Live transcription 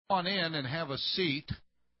on in and have a seat.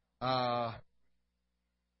 Pastor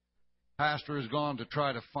has gone to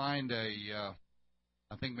try to find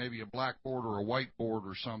I think maybe a blackboard or a whiteboard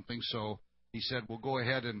or something. So he said we'll go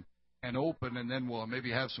ahead and open, and then we'll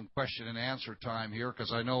maybe have some question and answer time here,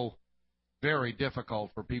 because I know very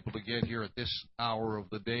difficult for people to get here at this hour of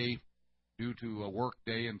the day due to a work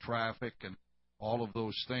day and traffic and all of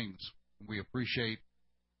those things. We appreciate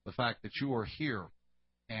the fact that you are here,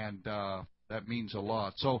 and that means a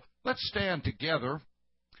lot. So let's stand together,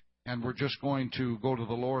 and we're just going to go to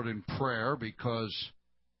the Lord in prayer, because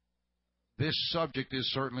this subject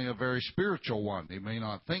is certainly a very spiritual one. You may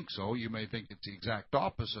not think so. You may think it's the exact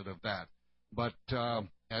opposite of that. But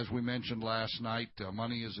as we mentioned last night,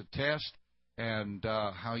 money is a test, and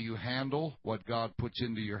how you handle what God puts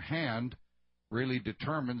into your hand really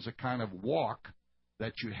determines the kind of walk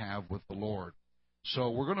that you have with the Lord. So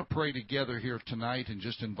we're going to pray together here tonight and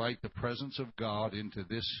just invite the presence of God into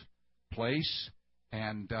this place,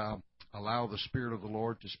 and allow the Spirit of the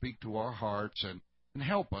Lord to speak to our hearts and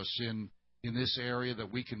help us in this area,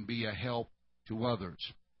 that we can be a help to others.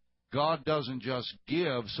 God doesn't just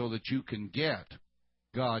give so that you can get.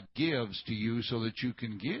 God gives to you so that you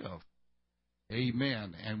can give.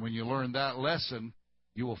 Amen. And when you learn that lesson,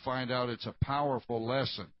 you will find out it's a powerful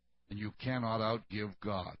lesson, and you cannot outgive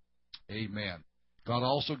God. Amen. God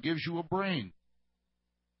also gives you a brain.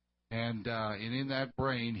 And in that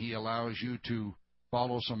brain, He allows you to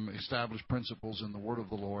follow some established principles in the Word of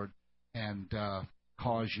the Lord, and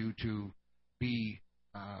cause you to be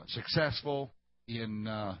successful in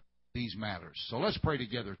these matters. So let's pray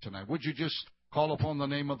together tonight. Would you just call upon the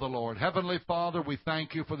name of the Lord? Heavenly Father, we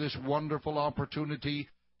thank you for this wonderful opportunity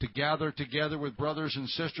to gather together with brothers and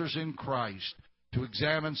sisters in Christ to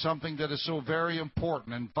examine something that is so very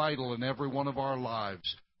important and vital in every one of our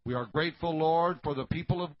lives. We are grateful, Lord, for the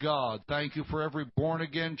people of God. Thank you for every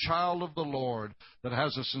born-again child of the Lord that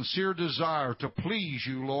has a sincere desire to please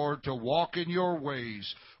you, Lord, to walk in your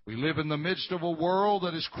ways. We live in the midst of a world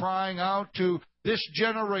that is crying out to this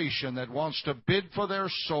generation that wants to bid for their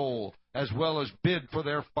soul as well as bid for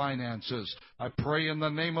their finances. I pray in the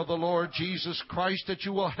name of the Lord Jesus Christ that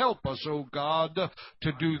you will help us, O God,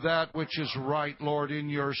 to do that which is right, Lord, in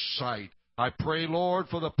your sight. I pray, Lord,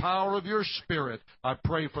 for the power of your Spirit. I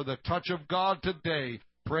pray for the touch of God today.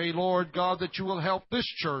 Pray, Lord God, that you will help this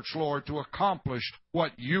church, Lord, to accomplish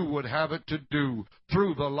what you would have it to do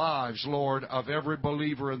through the lives, Lord, of every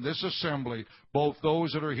believer in this assembly, both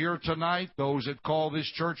those that are here tonight, those that call this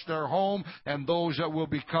church their home, and those that will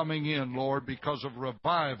be coming in, Lord, because of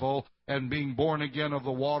revival and being born again of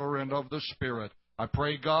the water and of the Spirit. I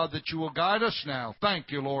pray, God, that you will guide us now.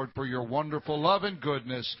 Thank you, Lord, for your wonderful love and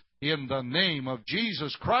goodness. In the name of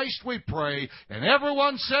Jesus Christ we pray. And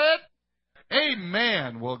everyone said,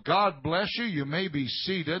 amen. Well, God bless you. You may be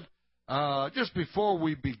seated. Just before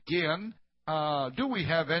we begin, do we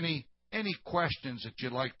have any questions that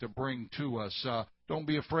you'd like to bring to us? Don't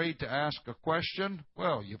be afraid to ask a question.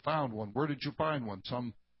 Well, you found one. Where did you find one?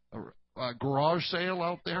 Some garage sale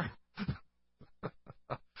out there?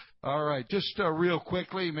 All right. Just real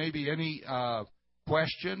quickly, maybe any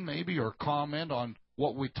question, maybe, or comment on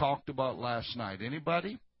what we talked about last night.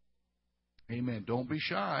 Anybody? Amen. Don't be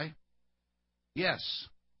shy. Yes.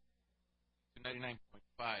 99.5.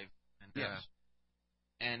 And, yes.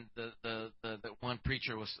 And the one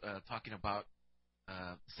preacher was talking about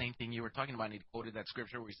the same thing you were talking about, and he quoted that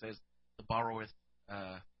scripture where he says, the borroweth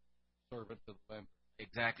servant to the lender.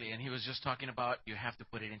 Exactly. And he was just talking about you have to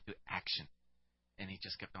put it into action. And he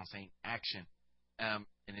just kept on saying action. And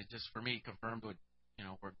it just, for me, confirmed what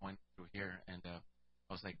we're going through here. And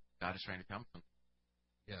I was like, God is trying to come from.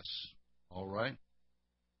 Yes. All right.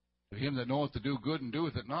 To him that knoweth to do good and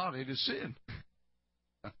doeth it not, it is sin.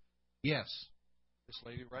 Yes. This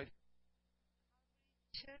lady right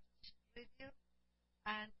here. Church radio,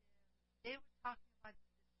 and they were talking about the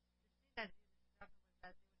thing that we were talking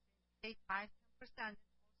about, that they were saying pay 5-10% and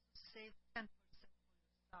also save 10% for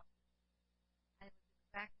yourself. And it was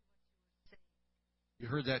exactly what you were saying. You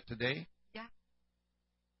heard that today? Yeah.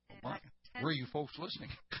 Oh, where are you folks listening?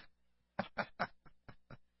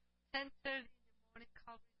 10:30 in the morning,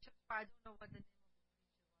 Calvary Church. I don't know what the name of the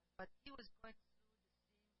preacher was, but he was going through the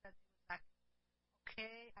things that it was like,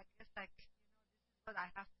 okay, I guess this is what I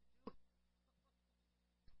have to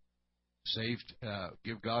do.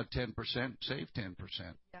 Give God 10%, save 10%.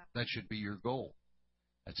 Yeah. That should be your goal.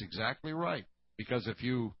 That's exactly right. Because if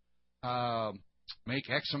you make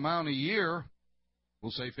X amount a year,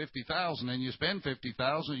 we'll say $50,000, and you spend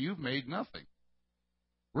 $50,000, you've made nothing,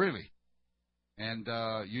 really. And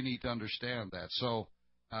you need to understand that. So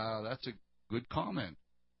that's a good comment.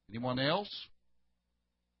 Anyone else?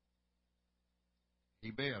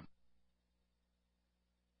 Amen.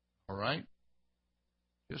 All right.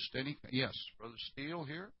 Just any. Yes, Brother Steele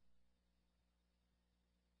here.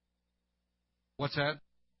 What's that?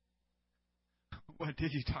 What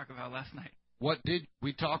did you talk about last night? What did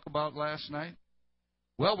we talk about last night?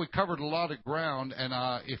 Well, we covered a lot of ground, and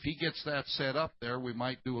if he gets that set up there, we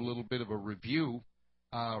might do a little bit of a review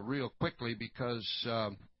real quickly because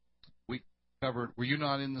we covered. Were you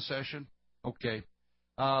not in the session? Okay.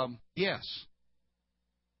 Yes.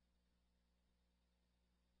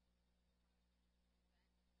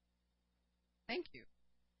 Thank you.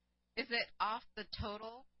 Is it off the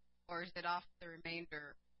total, or is it off the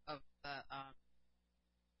remainder of the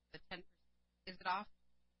 10%? Is it off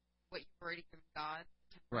what you've already given God?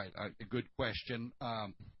 Right. A good question.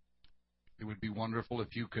 It would be wonderful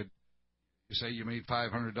if you could say you made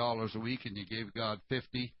 $500 a week and you gave God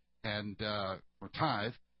 $50 and for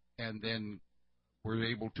tithe, and then were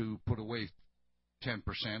able to put away 10%,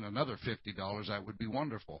 another $50. That would be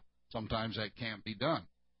wonderful. Sometimes that can't be done.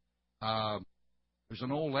 There's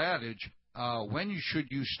an old adage, when should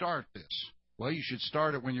you start this? Well, you should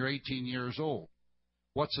start it when you're 18 years old.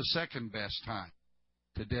 What's the second best time?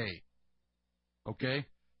 Today. Okay?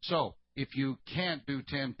 So, if you can't do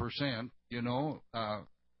 10%,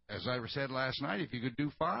 as I said last night, if you could do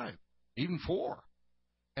 5, even 4,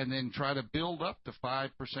 and then try to build up to 5%,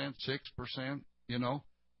 6%,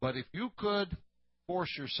 But if you could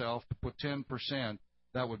force yourself to put 10%,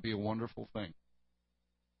 that would be a wonderful thing.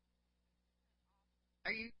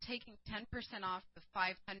 Are you taking 10% off the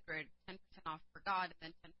 500, 10% off for God,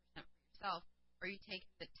 and then 10% for yourself? Or are you taking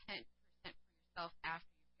the 10% for yourself after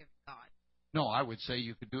you've given God? No, I would say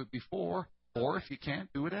you could do it before, or if you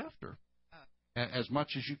can't, do it after. As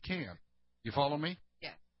much as you can. You follow me?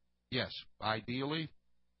 Yes. Yes. Ideally,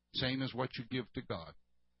 same as what you give to God.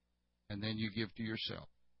 And then you give to yourself.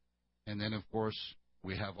 And then, of course,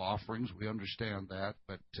 we have offerings. We understand that.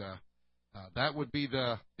 But that would be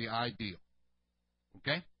the ideal.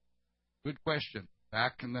 Okay? Good question.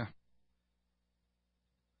 Back in the...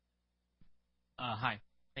 Hi.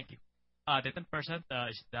 Thank you. The 10%,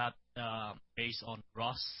 is that based on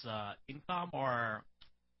gross income or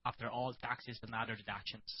after all taxes and other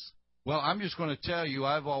deductions? Well, I'm just going to tell you,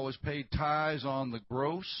 I've always paid tithes on the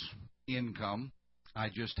gross income. I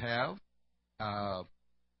just have.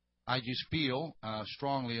 I just feel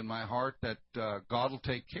strongly in my heart that God will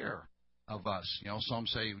take care of us. Some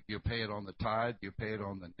say you pay it on the tithe, you pay it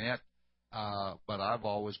on the net, but I've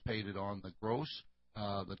always paid it on the gross,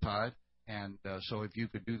 the tithe. And so if you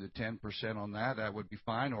could do the 10% on that, that would be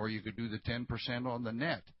fine, or you could do the 10% on the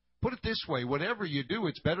net. Put it this way, whatever you do,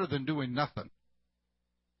 it's better than doing nothing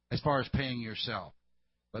as far as paying yourself.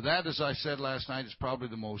 But that, as I said last night, is probably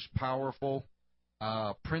the most powerful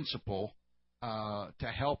principle to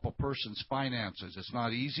help a person's finances. It's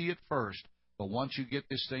not easy at first, but once you get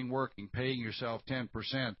this thing working, paying yourself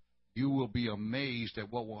 10%, you will be amazed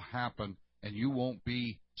at what will happen, and you won't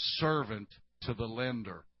be servant to the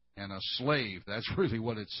lender and a slave. That's really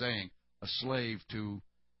what it's saying, a slave to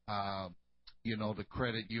the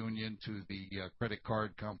credit union, to the credit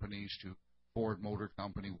card companies, to Ford Motor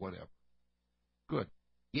Company, whatever. Good.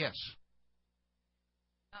 Yes.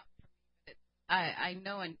 Not for me, but I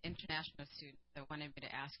know an international student that wanted me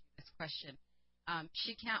to ask you this question.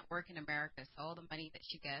 She can't work in America, so all the money that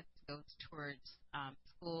she gets goes towards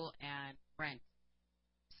school and rent.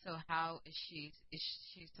 So how is she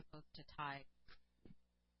supposed to tithe?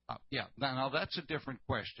 Yeah. Now that's a different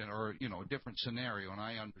question, or a different scenario, and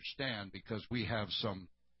I understand because we have some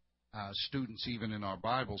students even in our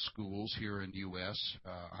Bible schools here in the U.S.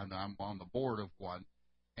 And I'm on the board of one,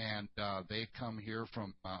 and they come here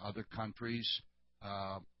from other countries,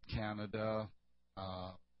 Canada,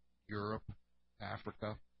 Europe,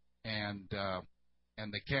 Africa, and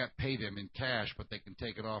they can't pay them in cash, but they can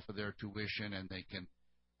take it off of their tuition, and they can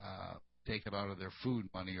take it out of their food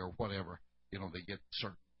money or whatever. They get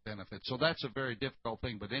certain benefits. So that's a very difficult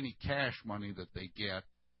thing, but any cash money that they get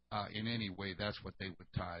in any way, that's what they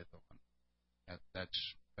would tithe on.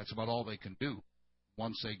 That's about all they can do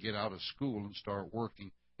once they get out of school and start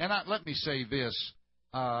working. And let me say this.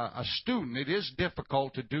 A student, it is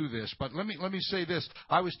difficult to do this, but let me say this.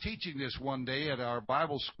 I was teaching this one day at our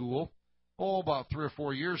Bible school, about 3 or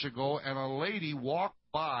 4 years ago, and a lady walked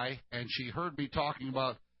by, and she heard me talking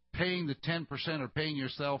about paying the 10% or paying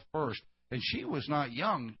yourself first. And she was not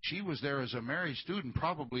young. She was there as a married student,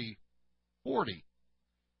 probably 40.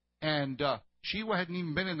 And she hadn't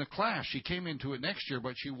even been in the class. She came into it next year,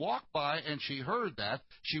 but she walked by and she heard that.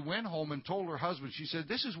 She went home and told her husband, she said,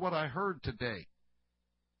 "This is what I heard today."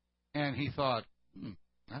 And he thought,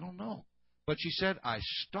 I don't know. But she said, "I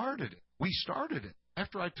started it. We started it."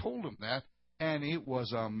 after I told him that, and it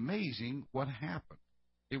was amazing what happened.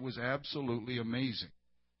 It was absolutely amazing.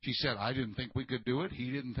 She said, I didn't think we could do it.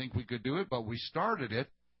 He didn't think we could do it, but we started it,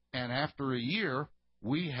 and after a year,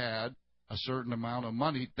 we had a certain amount of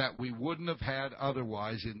money that we wouldn't have had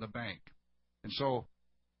otherwise in the bank. And so,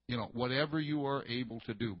 whatever you are able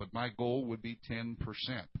to do, but my goal would be 10%.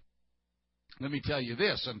 Let me tell you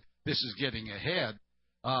this, and this is getting ahead.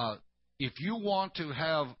 If you want to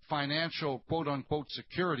have financial, quote-unquote,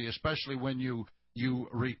 security, especially when you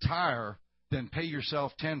retire, then pay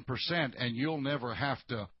yourself 10%, and you'll never have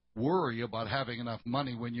to worry about having enough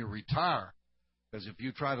money when you retire. Because if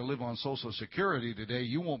you try to live on Social Security today,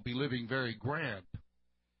 you won't be living very grand.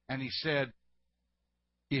 And he said,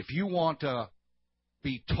 if you want to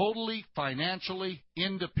be totally financially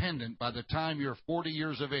independent by the time you're 40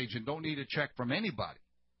 years of age and don't need a check from anybody,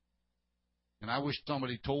 and I wish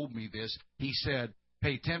somebody told me this, he said,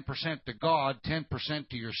 pay 10% to God, 10%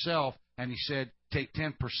 to yourself, and he said, take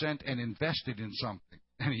 10% and invest it in something.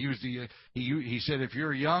 And he said, if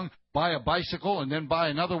you're young, buy a bicycle and then buy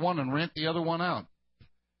another one and rent the other one out.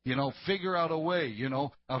 Figure out a way.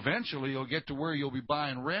 Eventually you'll get to where you'll be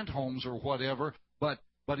buying rent homes or whatever. But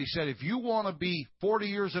he said, if you want to be 40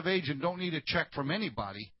 years of age and don't need a check from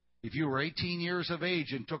anybody, if you were 18 years of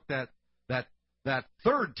age and took that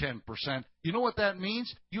third 10%, you know what that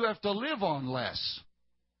means? You have to live on less.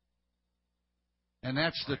 And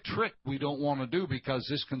that's the trick we don't want to do, because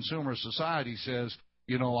this consumer society says,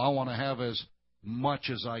 I want to have as much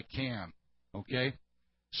as I can. Okay?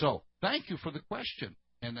 So, thank you for the question.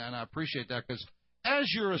 And I appreciate that, because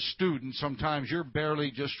as you're a student, sometimes you're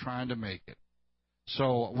barely just trying to make it.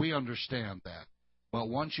 So, we understand that. But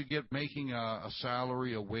once you get making a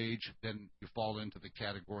salary, a wage, then you fall into the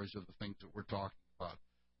categories of the things that we're talking about.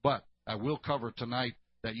 But I will cover tonight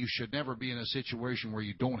that you should never be in a situation where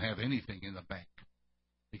you don't have anything in the bank,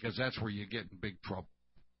 because that's where you get in big trouble.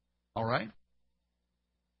 All right?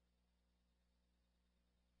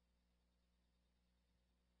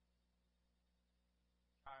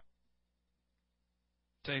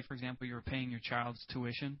 Say, for example, you were paying your child's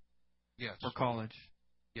tuition Yes. for college.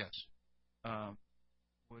 Yes.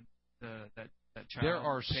 Would that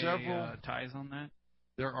child pay several tithes on that?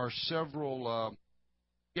 There are several.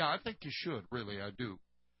 Yeah, I think you should. Really, I do.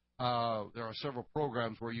 There are several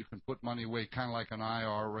programs where you can put money away, kind of like an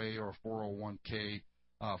IRA or 401k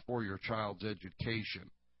for your child's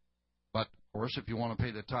education. But of course, if you want to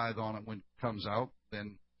pay the tithe on it when it comes out,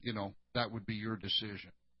 then that would be your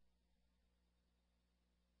decision.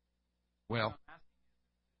 Well,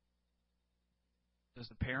 does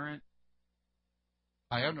the parent?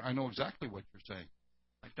 I know exactly what you're saying.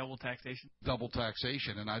 Like double taxation? Double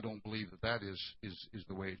taxation, and I don't believe that is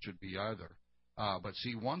the way it should be either. But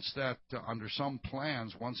see, once that, under some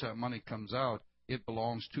plans, once that money comes out, it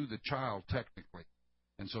belongs to the child technically.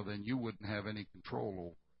 And so then you wouldn't have any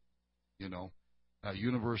control over it.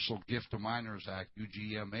 Universal Gift to Minors Act,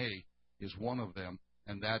 UGMA, is one of them.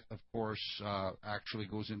 And that, of course, actually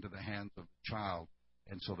goes into the hands of the child.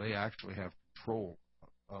 And so they actually have control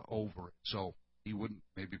over it. So he wouldn't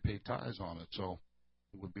maybe pay tithes on it. So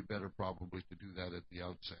it would be better probably to do that at the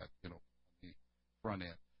outset, on the front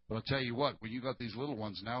end. But I'll tell you what, when you got these little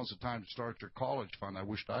ones, now's the time to start your college fund. I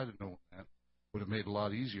wished I'd have known that. Would have made it a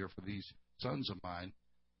lot easier for these sons of mine.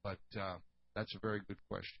 But that's a very good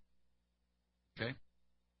question. Okay?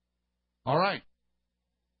 All right.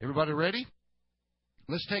 Everybody ready?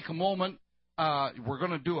 Let's take a moment. We're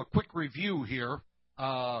going to do a quick review here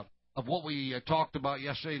of what we talked about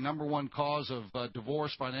yesterday. Number one cause of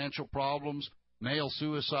divorce, financial problems, male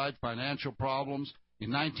suicide, financial problems. In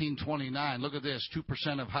 1929, look at this,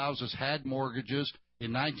 2% of houses had mortgages.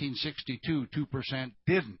 In 1962, 2%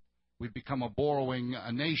 didn't. We've become a borrowing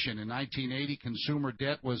nation. In 1980, consumer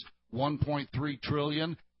debt was $1.3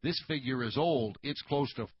 trillion. This figure is old. It's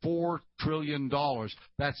close to $4 trillion.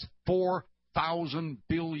 That's $4,000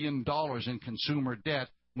 billion in consumer debt,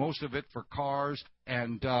 most of it for cars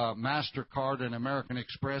and MasterCard and American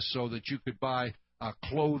Express so that you could buy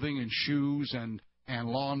clothing and shoes and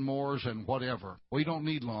lawnmowers and whatever. We don't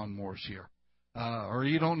need lawnmowers here, or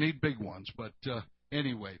you don't need big ones. But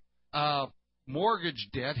anyway, mortgage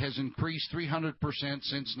debt has increased 300%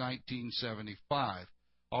 since 1975.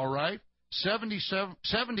 All right?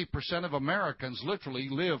 70% of Americans literally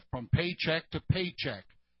live from paycheck to paycheck.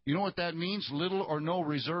 You know what that means? Little or no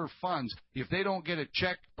reserve funds. If they don't get a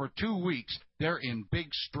check for 2 weeks, they're in big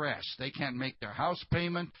stress. They can't make their house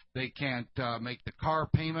payment. They can't make the car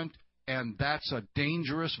payment. And that's a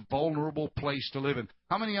dangerous, vulnerable place to live in.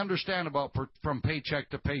 How many understand about from paycheck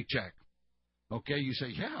to paycheck? Okay, you say,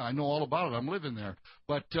 yeah, I know all about it. I'm living there.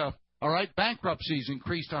 But All right, bankruptcies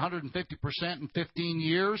increased 150% in 15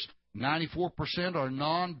 years. 94% are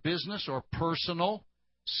non-business or personal.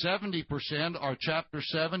 70% are Chapter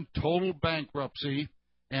 7, total bankruptcy.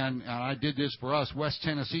 And I did this for us. West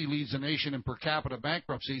Tennessee leads the nation in per capita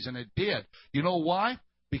bankruptcies, and it did. You know why?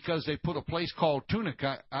 Because they put a place called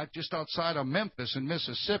Tunica just outside of Memphis in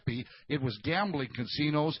Mississippi. It was gambling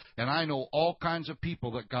casinos, and I know all kinds of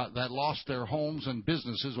people that lost their homes and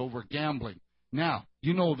businesses over gambling. Now,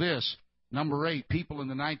 you know this. Number 8, people in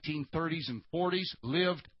the 1930s and 40s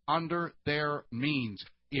lived under their means.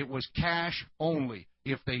 It was cash only.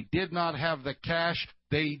 If they did not have the cash,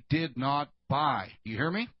 they did not buy. You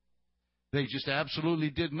hear me? They just absolutely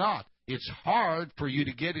did not. It's hard for you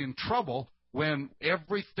to get in trouble when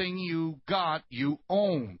everything you got, you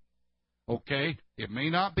own. Okay? It may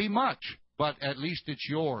not be much, but at least it's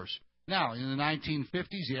yours. Now, in the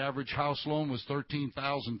 1950s, the average house loan was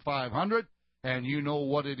 $13,500, and you know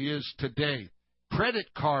what it is today. Credit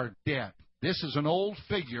card debt. This is an old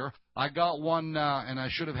figure. I got one, and I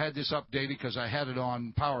should have had this updated because I had it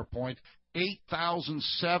on PowerPoint.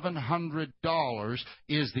 $8,700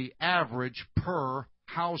 is the average per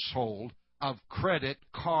household of credit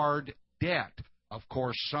card debt. Of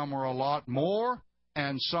course, some are a lot more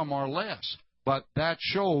and some are less. But that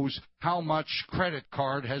shows how much credit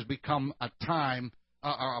card has become a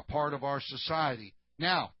part of our society.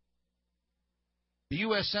 Now, the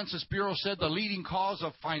U.S. Census Bureau said the leading cause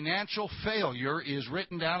of financial failure is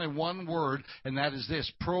written down in one word, and that is this: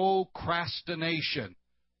 procrastination,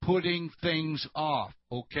 putting things off,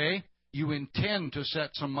 okay? You intend to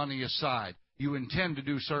set some money aside. You intend to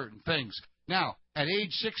do certain things. Now, at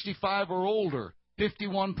age 65 or older,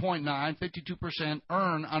 52%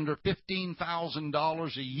 earn under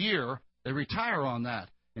 $15,000 a year. They retire on that.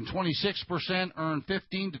 And 26% earn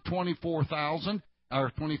 $15,000 to $24,000. Or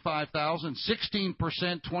 25,000,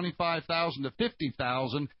 16% 25,000 to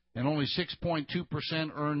 50,000, and only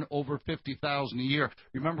 6.2% earn over 50,000 a year.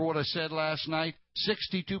 Remember what I said last night?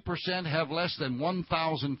 62% have less than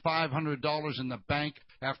 $1,500 in the bank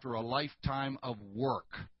after a lifetime of work.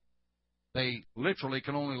 They literally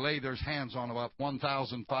can only lay their hands on about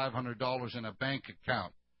 $1,500 in a bank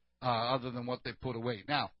account. Other than what they put away.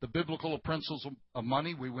 Now, the biblical principles of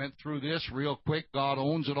money, we went through this real quick. God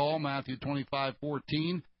owns it all, Matthew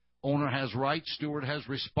 25:14. Owner has rights, steward has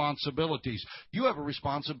responsibilities. You have a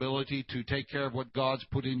responsibility to take care of what God's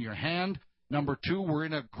put in your hand. Number 2, we're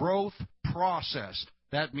in a growth process.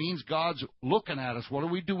 That means God's looking at us. What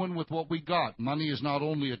are we doing with what we got? Money is not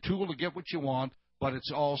only a tool to get what you want, but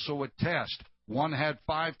it's also a test. One had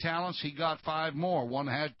 5 talents, he got 5 more. One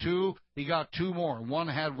had 2, he got 2 more. One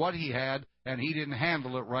had what he had, and he didn't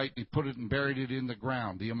handle it right, and he put it and buried it in the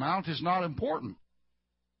ground. The amount is not important.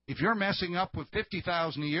 If you're messing up with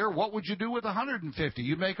 $50,000 a year, what would you do with $150,000?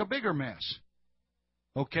 You'd make a bigger mess.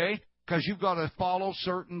 Okay? Because you've got to follow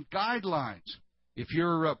certain guidelines. If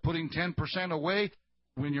you're putting 10% away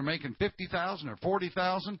when you're making $50,000 or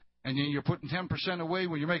 $40,000, and then you're putting 10% away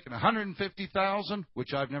when you're making $150,000,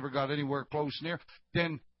 which I've never got anywhere close near,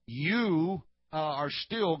 then you are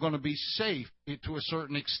still going to be safe to a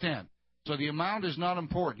certain extent. So the amount is not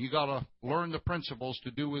important. You got to learn the principles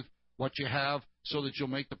to do with what you have so that you'll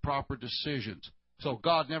make the proper decisions. So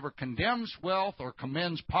God never condemns wealth or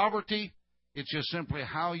commends poverty. It's just simply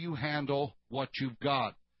how you handle what you've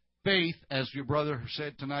got. Faith, as your brother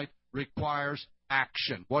said tonight, requires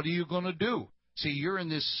action. What are you going to do? See, you're in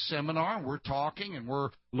this seminar, and we're talking, and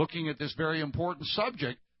we're looking at this very important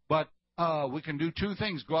subject, but we can do 2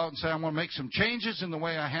 things. Go out and say, I'm going to make some changes in the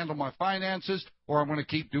way I handle my finances, or I'm going to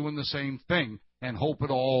keep doing the same thing and hope it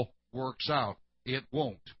all works out. It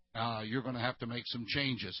won't. You're going to have to make some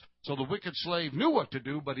changes. So the wicked slave knew what to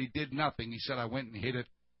do, but he did nothing. He said, I went and hid it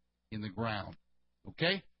in the ground.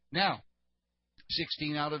 Okay? Now,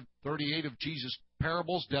 16 out of 38 of Jesus'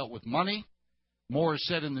 parables dealt with money. More is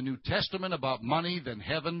said in the New Testament about money than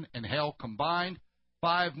heaven and hell combined.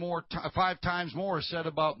 5 times more is said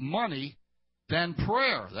about money than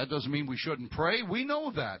prayer. That doesn't mean we shouldn't pray. We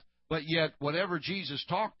know that. But yet, whatever Jesus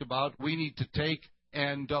talked about, we need to take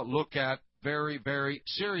and look at very, very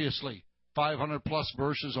seriously. 500-plus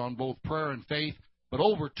verses on both prayer and faith, but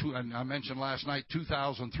and I mentioned last night,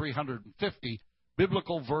 2,350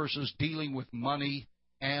 biblical verses dealing with money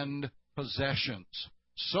and possessions.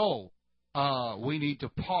 So, we need to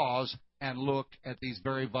pause and look at these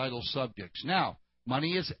very vital subjects. Now,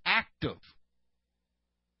 money is active.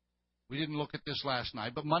 We didn't look at this last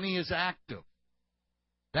night, but money is active.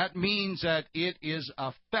 That means that it is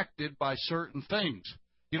affected by certain things.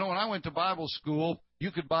 You know, when I went to Bible school, you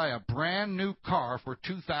could buy a brand new car for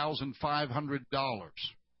 $2,500.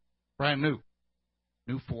 Brand new.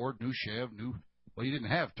 new Ford, new Chev, well, you didn't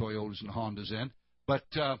have Toyotas and Hondas then. But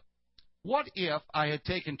what if I had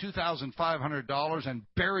taken $2,500 and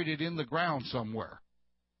buried it in the ground somewhere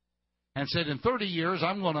and said, in 30 years,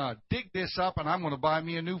 I'm going to dig this up and I'm going to buy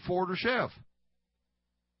me a new Ford or Chev?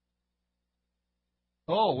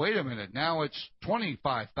 Oh, wait a minute. Now it's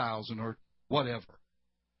 $25,000 or whatever.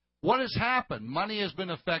 What has happened? Money has been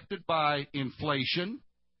affected by inflation,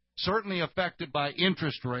 certainly affected by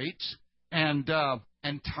interest rates and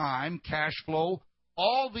time, cash flow,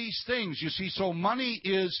 all these things. You see, so money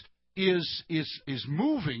is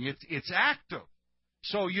moving. It's active.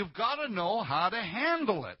 So you've got to know how to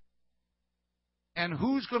handle it. And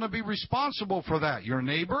who's going to be responsible for that? Your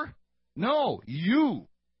neighbor? No, you.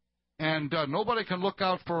 And nobody can look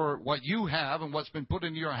out for what you have and what's been put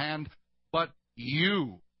into your hand but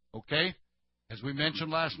you. Okay? As we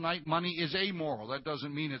mentioned last night, money is amoral. That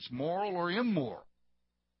doesn't mean it's moral or immoral.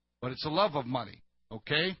 But it's a love of money.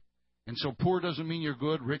 Okay? And so poor doesn't mean you're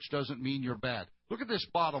good. Rich doesn't mean you're bad. Look at this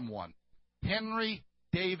bottom one. Henry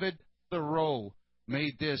David Thoreau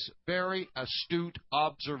made this very astute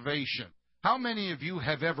observation. How many of you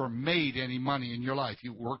have ever made any money in your life?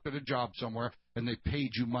 You worked at a job somewhere and they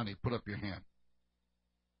paid you money. Put up your hand.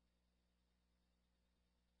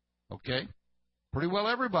 Okay? Pretty well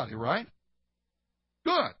everybody, right?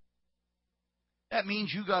 Good. That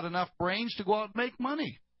means you got enough brains to go out and make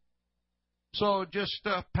money. So just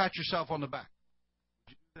pat yourself on the back.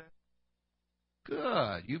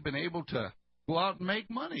 Good. You've been able to go out and make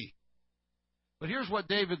money. But here's what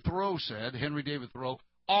David Thoreau said, Henry David Thoreau.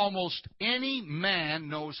 Almost any man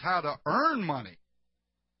knows how to earn money.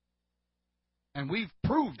 And we've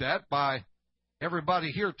proved that by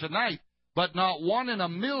everybody here tonight. But not one in a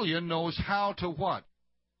million knows how to what?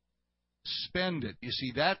 Spend it. You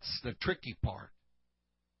see, that's the tricky part.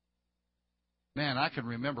 Man, I can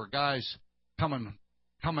remember guys coming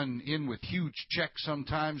in with huge checks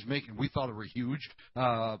sometimes, we thought they were huge.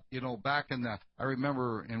 Back I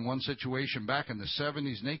remember in one situation back in the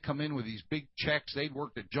 70s, and they'd come in with these big checks. They'd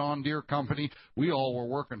worked at John Deere Company. We all were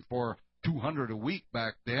working for $200 a week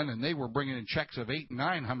back then, and they were bringing in checks of $800 and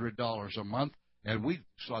 $900 a month, and we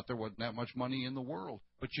thought there wasn't that much money in the world.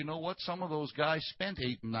 But you know what? Some of those guys spent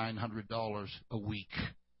 $800 and $900 a week.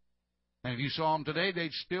 And if you saw them today,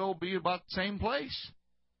 they'd still be about the same place.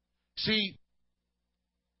 See,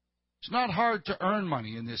 it's not hard to earn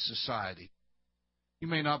money in this society. You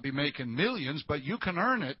may not be making millions, but you can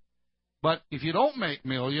earn it. But if you don't make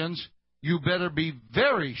millions, you better be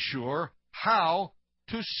very sure how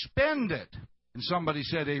to spend it. And somebody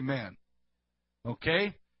said amen.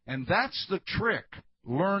 Okay? And that's the trick,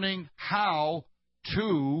 learning how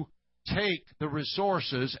to take the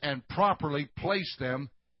resources and properly place them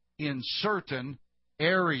in certain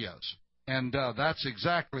areas. And that's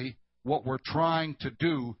exactly what we're trying to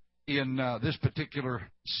do in this particular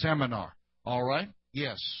seminar. All right?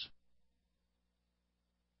 Yes.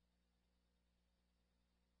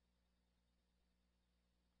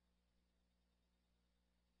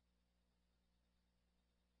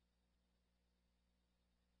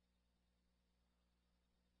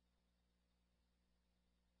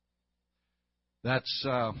 That's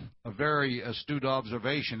a very astute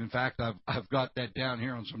observation. In fact, I've got that down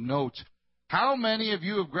here on some notes. How many of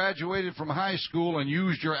you have graduated from high school and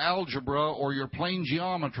used your algebra or your plane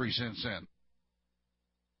geometry since then?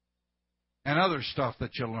 And other stuff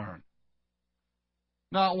that you learn?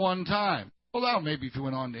 Not one time. Well, maybe if you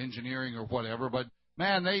went on to engineering or whatever, but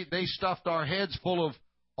man, they stuffed our heads full of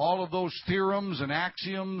all of those theorems and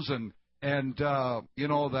axioms and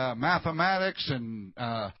the mathematics and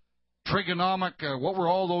trigonomic, what were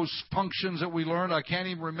all those functions that we learned? I can't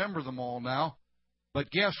even remember them all now.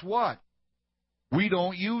 But guess what? We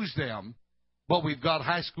don't use them, but we've got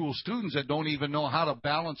high school students that don't even know how to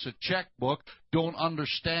balance a checkbook, don't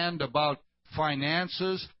understand about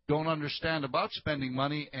finances, don't understand about spending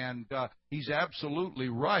money, and he's absolutely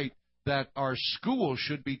right that our school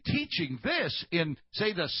should be teaching this in,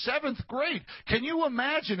 say, the 7th grade. Can you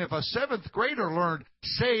imagine if a 7th grader learned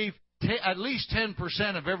save at least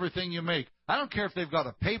 10% of everything you make? I don't care if they've got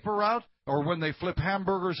a paper route or when they flip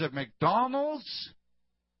hamburgers at McDonald's.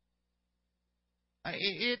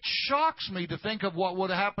 It shocks me to think of what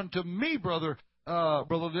would have happened to me, Brother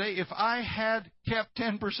today, if I had kept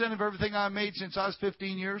 10% of everything I made since I was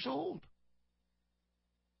 15 years old.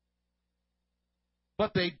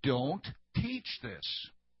 But they don't teach this.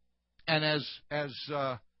 And as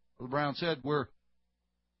Brown said,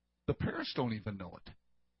 the parents don't even know it.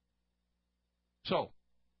 So,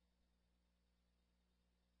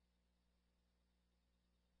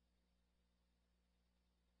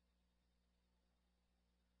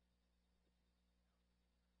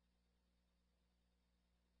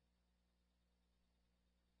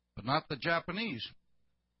 but not the Japanese.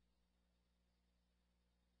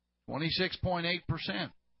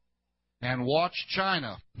 26.8%. And watch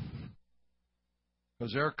China,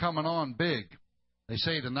 because they're coming on big. They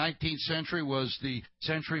say the 19th century was the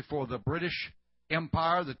century for the British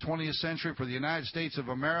Empire, the 20th century for the United States of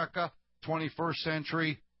America, 21st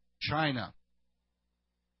century, China.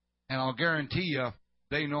 And I'll guarantee you,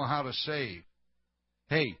 they know how to save.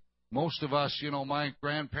 Hey, most of us, my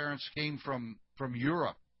grandparents came from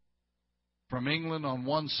Europe, from England on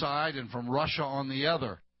one side and from Russia on the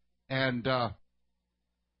other. And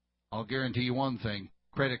I'll guarantee you one thing,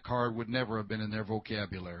 credit card would never have been in their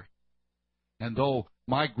vocabulary. And though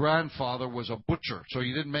my grandfather was a butcher, so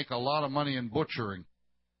he didn't make a lot of money in butchering,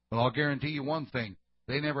 but I'll guarantee you one thing,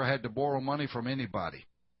 they never had to borrow money from anybody.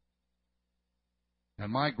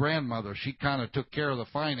 And my grandmother, she kind of took care of the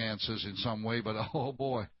finances in some way, but oh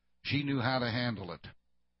boy, she knew how to handle it.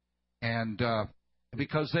 And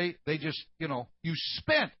because they just, you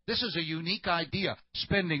spent, this is a unique idea,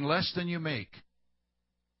 spending less than you make.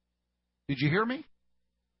 Did you hear me?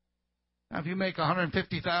 Now, if you make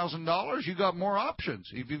 $150,000, you got more options.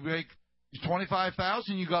 If you make $25,000,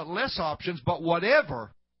 you got less options. But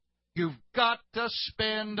whatever, you've got to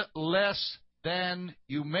spend less than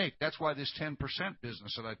you make. That's why this 10%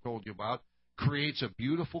 business that I told you about creates a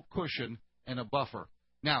beautiful cushion and a buffer.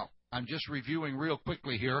 Now, I'm just reviewing real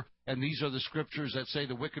quickly here, and these are the scriptures that say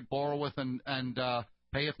the wicked borroweth and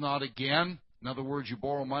payeth not again. In other words, you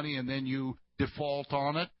borrow money and then you default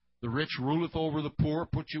on it. The rich ruleth over the poor,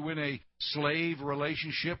 put you in a slave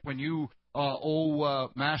relationship when you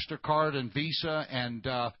owe MasterCard and Visa and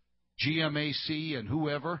GMAC and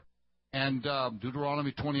whoever. And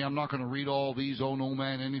Deuteronomy 20, I'm not going to read all these, owe no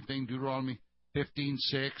man anything. Deuteronomy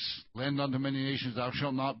 15:6, lend unto many nations, thou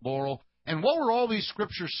shalt not borrow. And what were all these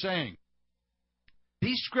scriptures saying?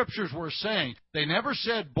 These scriptures were saying, they never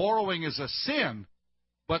said borrowing is a sin,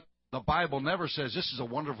 but the Bible never says this is a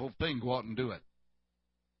wonderful thing, go out and do it.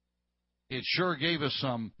 It sure gave us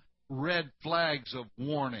some red flags of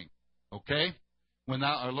warning, okay?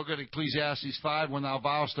 Look at Ecclesiastes 5, when thou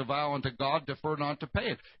vowest a vow unto God, defer not to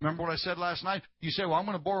pay it. Remember what I said last night? You say, well, I'm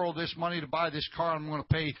going to borrow this money to buy this car, and I'm going to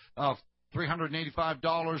pay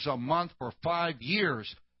 $385 a month for 5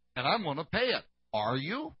 years, and I'm going to pay it. Are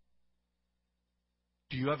you?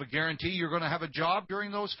 Do you have a guarantee you're going to have a job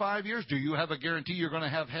during those 5 years? Do you have a guarantee you're going to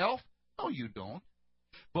have health? No, you don't.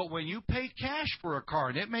 But when you pay cash for a car,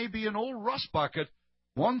 and it may be an old rust bucket,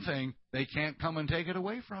 one thing, they can't come and take it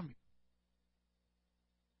away from you.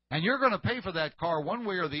 And you're going to pay for that car one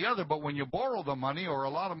way or the other, but when you borrow the money or a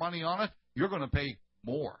lot of money on it, you're going to pay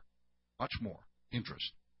more, much more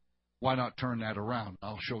interest. Why not turn that around?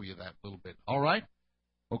 I'll show you that a little bit. All right?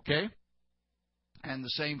 Okay? And the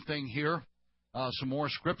same thing here, some more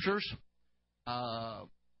scriptures.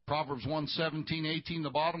 Proverbs 1:17-18, the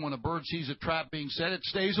bottom, when a bird sees a trap being set, it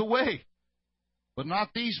stays away. But not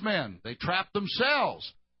these men. They trap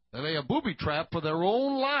themselves. They lay a booby trap for their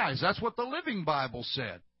own lives. That's what the Living Bible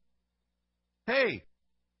said. Hey,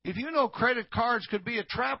 if you know credit cards could be a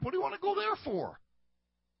trap, what do you want to go there for?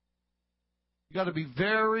 You got to be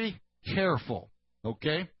very careful,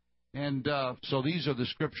 okay? And so these are the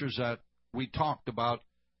scriptures that we talked about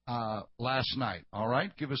last night. All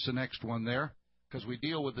right, give us the next one there, because we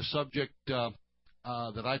deal with the subject that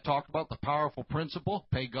I talked about, the powerful principle,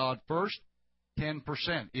 pay God first, 10%.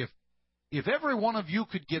 If every one of you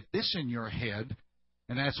could get this in your head,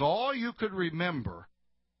 and that's all you could remember,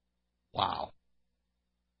 wow.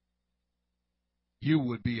 You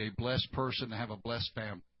would be a blessed person to have a blessed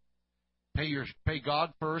family. Pay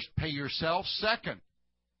God first, pay yourself second.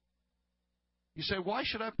 You say, why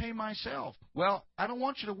should I pay myself? Well, I don't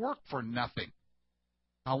want you to work for nothing.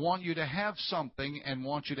 I want you to have something and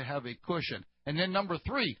want you to have a cushion. And then number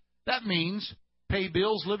 3, that means pay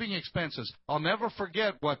bills, living expenses. I'll never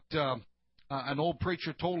forget what an old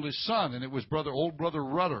preacher told his son, and it was old brother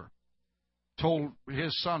Rudder told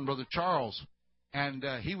his son, Brother Charles. And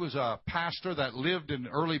he was a pastor that lived in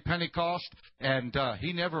early Pentecost, and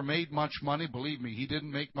he never made much money. Believe me, he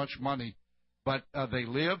didn't make much money, but they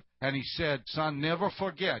lived. And he said, son, never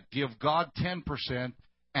forget, give God 10%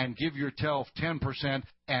 and give yourself 10%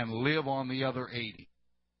 and live on the other 80.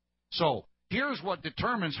 So here's what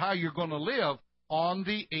determines how you're going to live on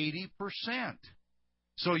the 80%.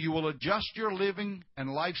 So you will adjust your living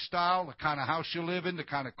and lifestyle, the kind of house you live in, the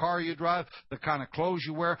kind of car you drive, the kind of clothes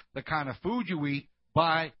you wear, the kind of food you eat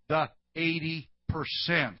by the 80%.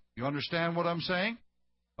 You understand what I'm saying?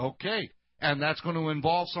 Okay. And that's going to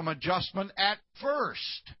involve some adjustment at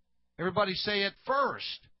first. Everybody say at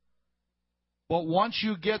first. But once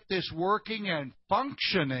you get this working and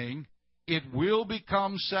functioning, It will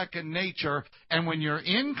become second nature. And when your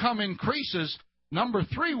income increases, number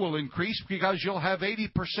 3 will increase because you'll have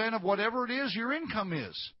 80% of whatever it is your income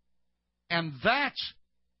is. And that's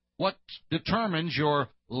what determines your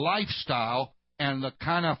lifestyle and the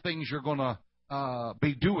kind of things you're going to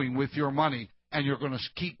be doing with your money. And you're going to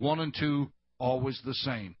keep 1 and 2 always the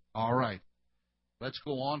same. All right. Let's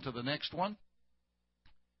go on to the next one.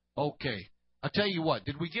 Okay. I tell you what,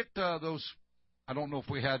 did we get those? I don't know if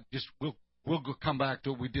we had. We'll come back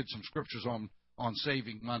to it. We did some scriptures on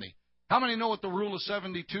saving money. How many know what the rule of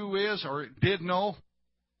 72 is, or did know?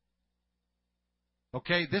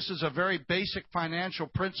 Okay, this is a very basic financial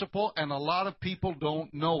principle, and a lot of people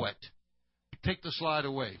don't know it. Take the slide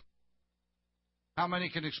away. How many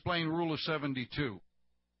can explain rule of 72?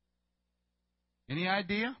 Any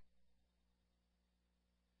idea?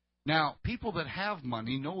 Now, people that have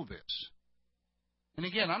money know this. And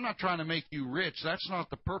again, I'm not trying to make you rich. That's not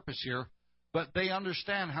the purpose here. But they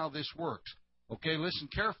understand how this works. Okay, listen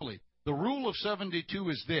carefully. The rule of 72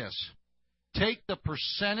 is this. Take the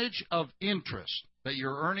percentage of interest that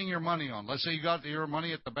you're earning your money on. Let's say you got your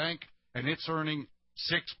money at the bank and it's earning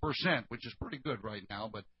 6%, which is pretty good right now.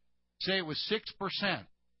 But say it was 6%.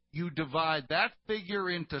 You divide that figure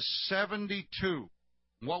into 72.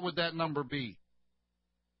 What would that number be?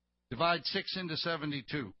 Divide 6 into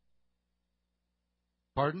 72.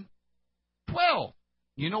 Pardon? 12.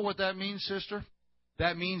 You know what that means, sister?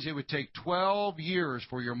 That means it would take 12 years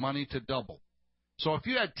for your money to double. So if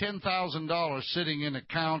you had $10,000 sitting in an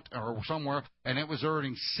account or somewhere and it was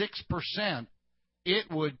earning 6%,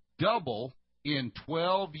 it would double in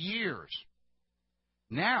 12 years.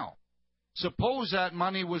 Now, suppose that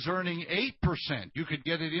money was earning 8%. You could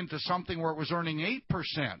get it into something where it was earning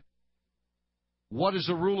 8%. What is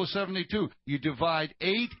the rule of 72? You divide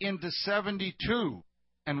 8 into 72.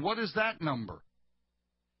 And what is that number?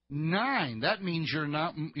 9. That means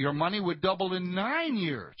your money would double in 9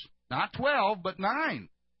 years. Not 12, but 9.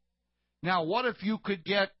 Now, what if you could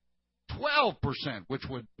get 12%, which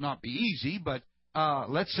would not be easy, but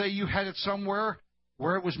let's say you had it somewhere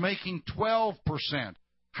where it was making 12%.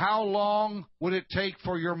 How long would it take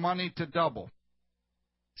for your money to double?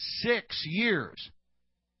 6 years.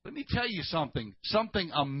 Let me tell you something.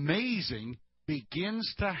 Something amazing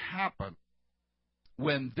begins to happen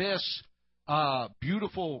when this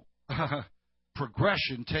beautiful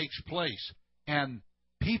progression takes place. And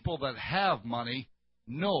people that have money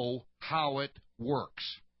know how it works.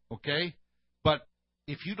 Okay? But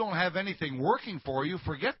if you don't have anything working for you,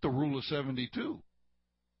 forget the rule of 72.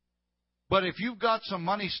 But if you've got some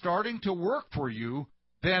money starting to work for you,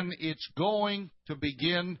 then it's going to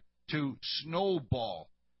begin to snowball.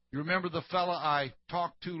 You remember the fella I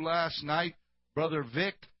talked to last night, Brother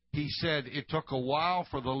Vic? He said it took a while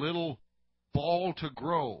for the little ball to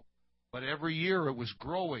grow. But every year it was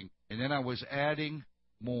growing, and then I was adding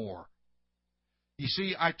more. You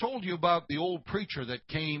see, I told you about the old preacher that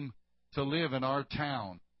came to live in our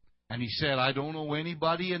town. And he said, I don't owe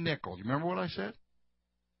anybody a nickel. You remember what I said?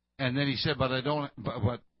 And then he said, but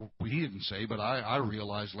he didn't say, but I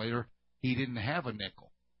realized later he didn't have a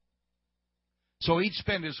nickel. So he'd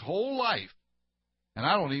spend his whole life, and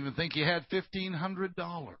I don't even think he had $1,500.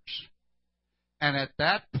 And at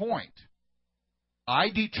that point, I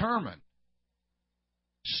determined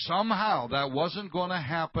somehow that wasn't going to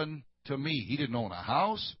happen to me. He didn't own a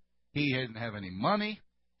house. He didn't have any money.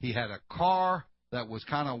 He had a car that was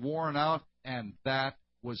kind of worn out, and that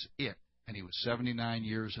was it. And he was 79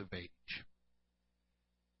 years of age.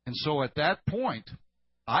 And so at that point,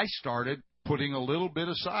 I started putting a little bit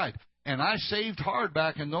aside. And I saved hard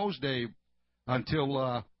back in those days until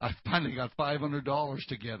I finally got $500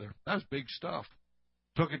 together. That was big stuff.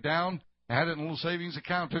 Took it down, had it in a little savings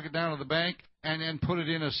account, took it down to the bank, and then put it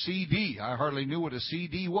in a CD. I hardly knew what a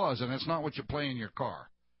CD was, and it's not what you play in your car.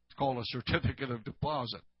 It's called a certificate of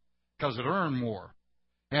deposit because it earned more.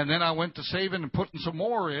 And then I went to saving and putting some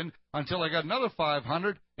more in until I got another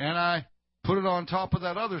 $500, and I put it on top of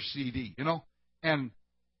that other CD, and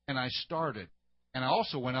I started. And I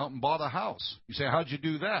also went out and bought a house. You say, how'd you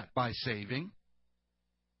do that? By saving.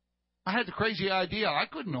 I had the crazy idea I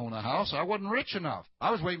couldn't own a house. I wasn't rich enough.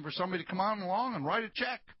 I was waiting for somebody to come on along and write a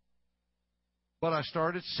check. But I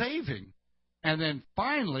started saving. And then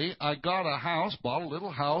finally, I got a house, bought a little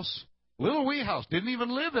wee house, didn't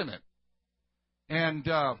even live in it. And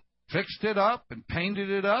fixed it up and painted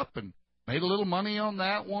it up and made a little money on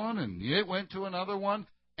that one. And it went to another one.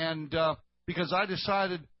 And because I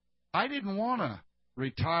decided I didn't want to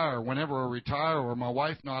retire whenever I retire or my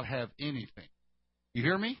wife not have anything. You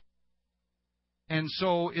hear me? And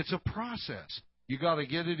so it's a process. You got to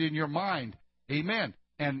get it in your mind. Amen.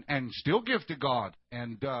 and still give to God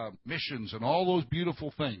and missions and all those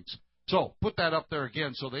beautiful things. So put that up there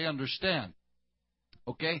again so they understand.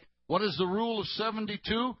 Okay? What is the rule of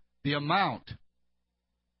 72? The amount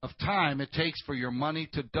of time it takes for your money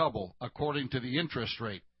to double according to the interest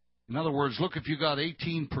rate. In other words, look, if you got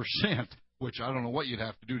 18%, which I don't know what you'd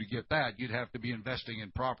have to do to get that. You'd have to be investing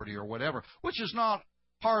in property or whatever, which is not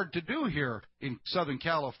hard to do here in Southern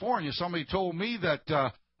California. Somebody told me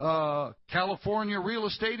that California real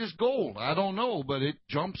estate is gold. I don't know, but it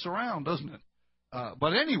jumps around, doesn't it?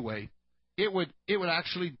 But anyway, it would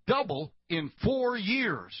actually double in 4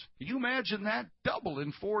 years. Can you imagine that? Double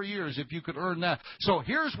in 4 years if you could earn that. So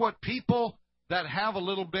here's what people that have a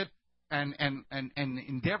little bit and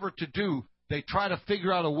endeavor to do. They try to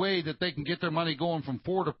figure out a way that they can get their money going from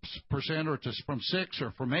 4% or from 6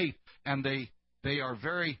 or from 8, and they are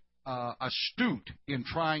very astute in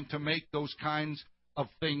trying to make those kinds of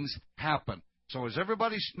things happen. So does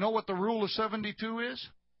everybody know what the rule of 72 is?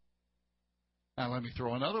 Now let me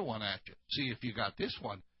throw another one at you. See if you got this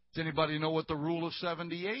one. Does anybody know what the rule of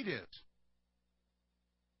 78 is?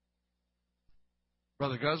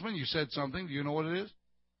 Brother Guzman, you said something. Do you know what it is?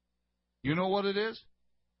 You know what it is?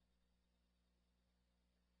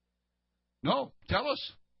 No, tell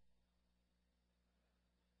us.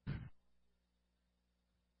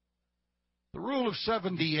 The rule of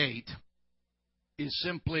 78 is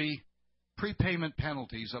simply prepayment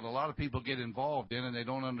penalties that a lot of people get involved in, and they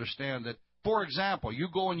don't understand that. For example, you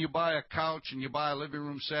go and you buy a couch and you buy a living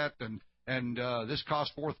room set, and this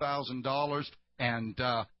costs $4,000, and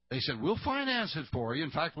they said, we'll finance it for you. In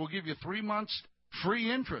fact, we'll give you 3 months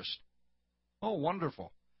free interest. Oh,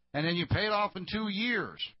 wonderful. And then you pay it off in 2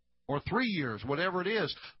 years. Or 3 years, whatever it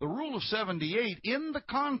is. The rule of 78 in the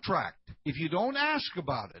contract, if you don't ask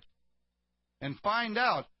about it and find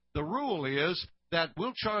out, the rule is that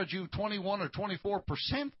we'll charge you 21 or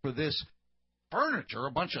 24% for this furniture,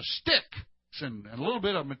 a bunch of sticks and a little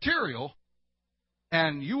bit of material,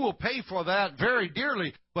 and you will pay for that very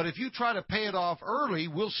dearly. But if you try to pay it off early,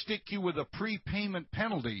 we'll stick you with a prepayment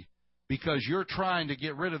penalty because you're trying to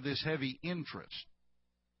get rid of this heavy interest.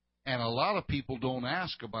 And a lot of people don't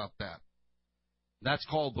ask about that. That's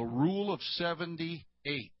called the rule of 78.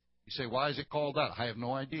 You say, why is it called that? I have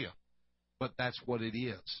no idea. But that's what it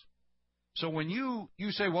is. So when you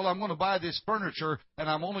say, well, I'm going to buy this furniture, and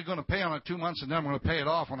I'm only going to pay on it 2 months, and then I'm going to pay it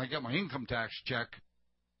off when I get my income tax check,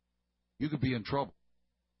 you could be in trouble.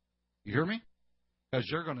 You hear me? Because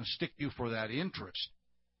they're going to stick you for that interest,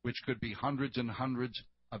 which could be hundreds and hundreds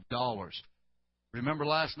of dollars. Remember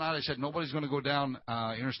last night I said nobody's going to go down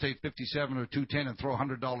Interstate 57 or 210 and throw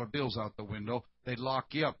 $100 bills out the window. They'd lock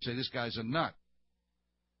you up, say this guy's a nut.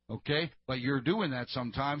 Okay? But you're doing that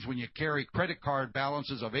sometimes when you carry credit card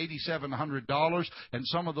balances of $8,700, and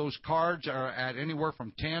some of those cards are at anywhere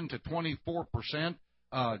from 10 to 24%,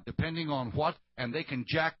 depending on what, and they can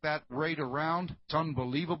jack that rate around. It's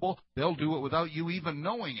unbelievable. They'll do it without you even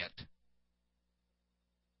knowing it.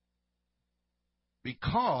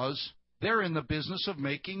 Because they're in the business of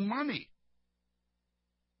making money.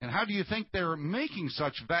 And how do you think they're making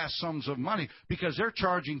such vast sums of money? Because they're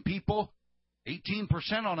charging people 18%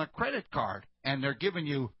 on a credit card, and they're giving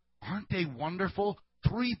you, aren't they wonderful,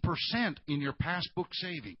 3% in your passbook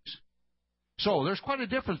savings. So there's quite a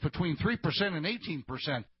difference between 3% and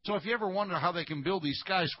 18%. So if you ever wonder how they can build these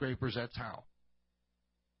skyscrapers, that's how.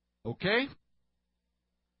 Okay?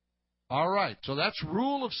 All right, so that's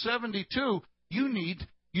rule of 72.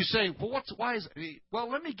 You say, well, why is it? Well,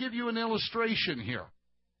 let me give you an illustration here.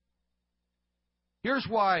 Here's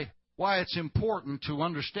why it's important to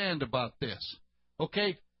understand about this.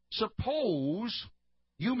 Okay, suppose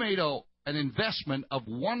you made an investment of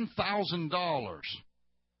 $1,000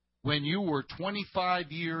 when you were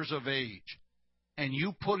 25 years of age, and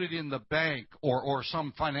you put it in the bank or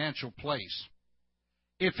some financial place.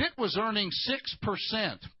 If it was earning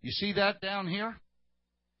 6%, you see that down here?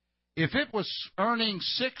 If it was earning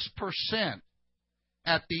 6%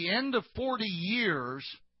 at the end of 40 years,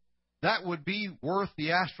 that would be worth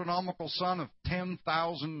the astronomical sum of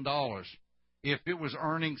 $10,000 if it was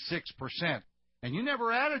earning 6%. And you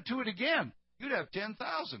never added to it again. You'd have $10,000.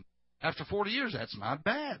 After 40 years, that's not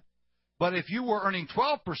bad. But if you were earning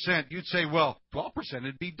 12%, you'd say, well, 12%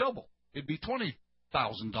 would be double. It'd be $20,000.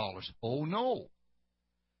 Oh, no.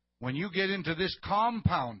 When you get into this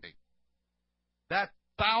compounding, that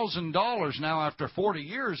 $1,000 now after 40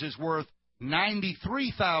 years is worth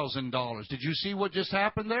 $93,000. Did you see what just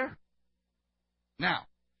happened there? Now,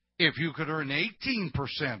 if you could earn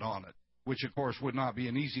 18% on it, which of course would not be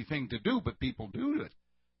an easy thing to do, but people do it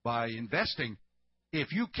by investing,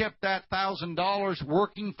 if you kept that $1,000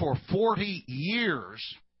 working for 40 years,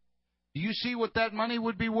 do you see what that money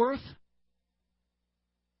would be worth?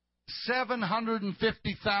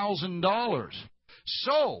 $750,000.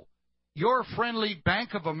 So, your friendly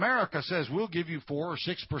Bank of America says, we'll give you 4 or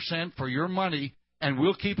 6% for your money, and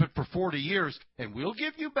we'll keep it for 40 years, and we'll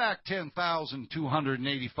give you back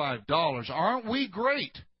 $10,285. Aren't we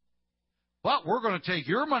great? But we're going to take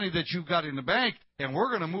your money that you've got in the bank, and we're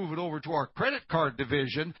going to move it over to our credit card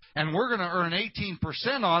division, and we're going to earn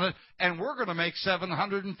 18% on it, and we're going to make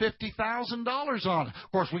 $750,000 on it.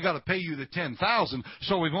 Of course, we got to pay you the $10,000,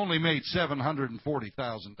 so we've only made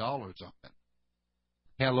 $740,000 on it.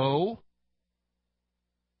 Hello?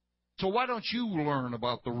 So why don't you learn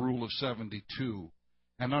about the rule of 72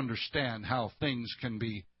 and understand how things can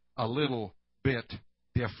be a little bit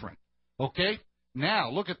different? Okay?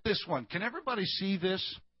 Now, look at this one. Can everybody see this?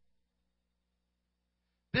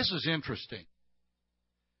 This is interesting.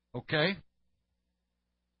 Okay?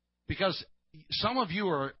 Because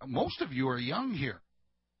most of you are young here.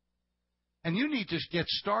 And you need to get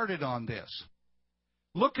started on this.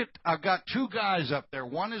 Look at, I've got 2 guys up there.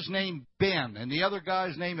 One is named Ben, and the other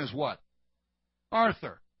guy's name is what?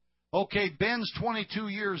 Arthur. Okay, Ben's 22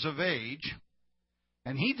 years of age,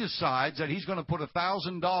 and he decides that he's going to put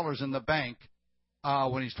 $1,000 in the bank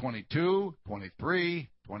when he's 22, 23,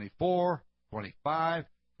 24, 25,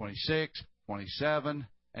 26, 27,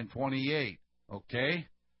 and 28. Okay?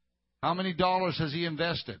 How many dollars has he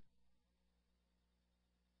invested?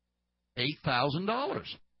 $8,000.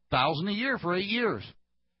 $1,000 a year for 8 years.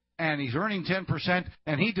 And he's earning 10%,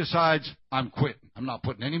 and he decides, I'm quitting. I'm not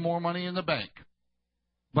putting any more money in the bank.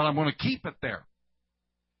 But I'm going to keep it there.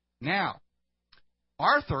 Now,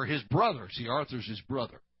 Arthur, his brother, see, Arthur's his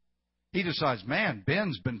brother. He decides, man,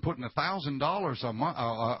 Ben's been putting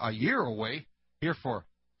 $1,000 a year away here for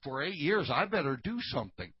 8 years. I better do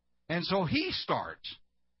something. And so he starts.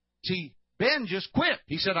 See, Ben just quit.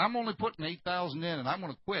 He said, I'm only putting $8,000 in, and I'm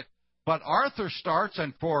going to quit. But Arthur starts,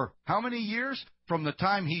 and for how many years? From the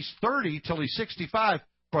time he's 30 till he's 65,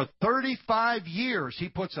 for 35 years, he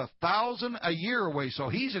puts $1,000 a year away. So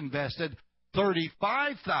he's invested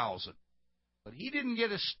 $35,000. But he didn't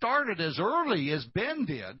get it started as early as Ben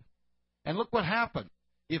did. And look what happened.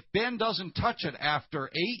 If Ben doesn't touch it after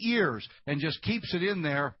 8 years and just keeps it in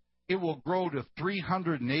there, it will grow to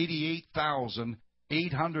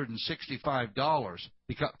 $388,865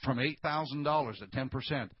 from $8,000 at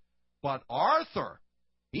 10%. But Arthur,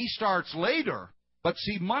 he starts later. But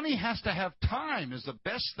see, money has to have time is the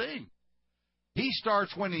best thing. He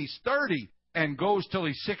starts when he's 30 and goes till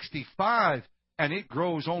he's 65, and it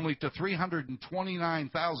grows only to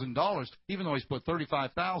 $329,000, even though he's put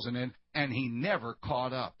 $35,000 in, and he never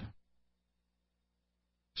caught up.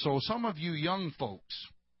 So some of you young folks,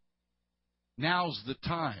 now's the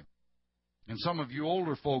time. And some of you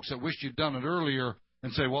older folks that wish you'd done it earlier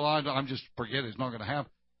and say, well, I'm just forget it, it's not going to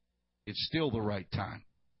happen. It's still the right time.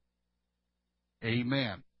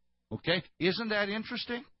 Amen. Okay? Isn't that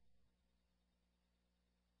interesting?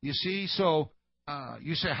 You see, so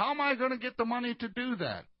you say, how am I going to get the money to do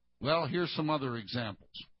that? Well, here's some other examples.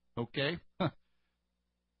 Okay?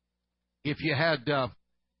 If you had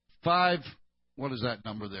 5, what is that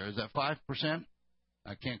number there? Is that 5%?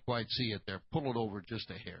 I can't quite see it there. Pull it over just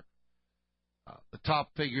a hair. The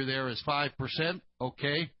top figure there is 5%.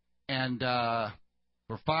 Okay? And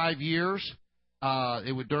for 5 years,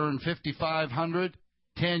 it would earn $5,500.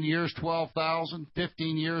 10 years, $12,000.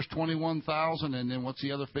 15 years, $21,000. And then what's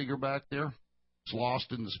the other figure back there? It's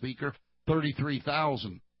lost in the speaker.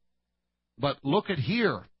 $33,000. But look at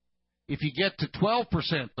here. If you get to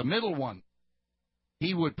 12%, the middle one,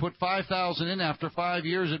 he would put $5,000 in. After 5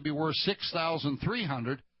 years, it'd be worth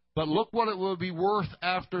 $6,300. But look what it will be worth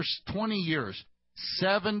after 20 years.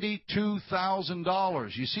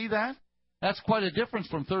 $72,000. You see that? That's quite a difference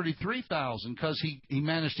from $33,000 because he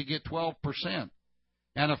managed to get 12%.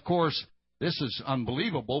 And, of course, this is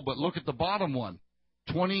unbelievable, but look at the bottom one.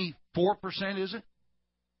 24%, is it?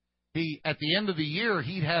 At the end of the year,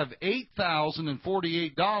 he'd have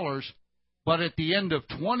 $8,048, but at the end of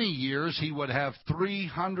 20 years, he would have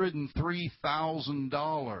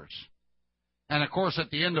 $303,000. And, of course, at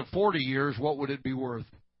the end of 40 years, what would it be worth?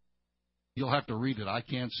 You'll have to read it. I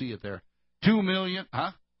can't see it there.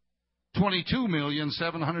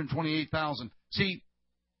 $22,728,000. See,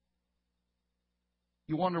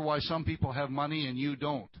 you wonder why some people have money and you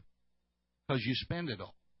don't. Because you spend it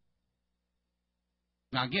all.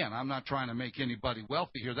 Now, again, I'm not trying to make anybody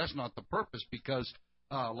wealthy here. That's not the purpose, because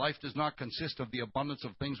life does not consist of the abundance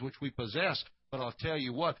of things which we possess. But I'll tell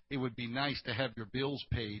you what, it would be nice to have your bills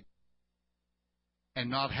paid and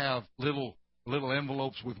not have little little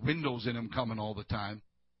envelopes with windows in them coming all the time.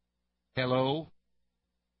 Hello?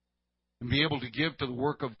 And be able to give to the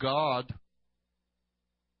work of God.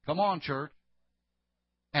 Come on, church.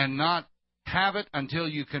 And not have it until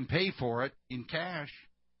you can pay for it in cash.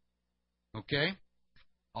 Okay?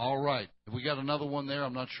 All right. Have we got another one there?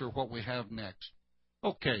 I'm not sure what we have next.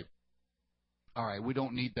 Okay. All right. We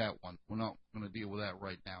don't need that one. We're not going to deal with that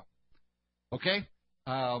right now. Okay?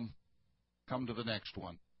 Come to the next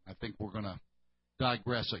one. I think we're going to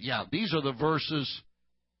digress. Yeah, these are the verses.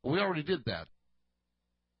 We already did that.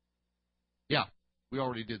 Yeah, we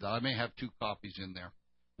already did that. I may have 2 copies in there.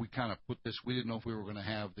 We kind of put this. We didn't know if we were going to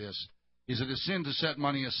have this. Is it a sin to set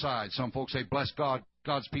money aside? Some folks say, bless God,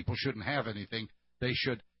 God's people shouldn't have anything. They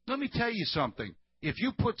should. Let me tell you something. If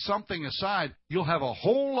you put something aside, you'll have a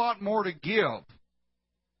whole lot more to give.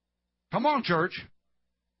 Come on, church.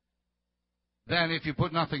 Than if you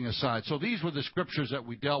put nothing aside. So these were the scriptures that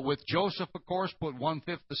we dealt with. Joseph, of course, put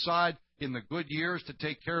 1/5 aside in the good years to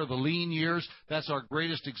take care of the lean years. That's our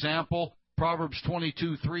greatest example. Proverbs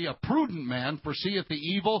 22:3, a prudent man foreseeth the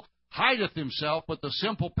evil, hideth himself, but the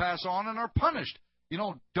simple pass on and are punished.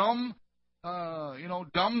 Dumb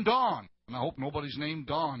Don. And I hope nobody's named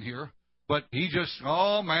Don here. But he just,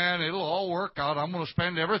 oh man, it'll all work out. I'm going to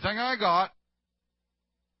spend everything I got.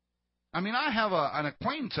 I mean, I have an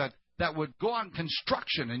acquaintance that would go on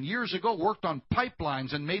construction and years ago worked on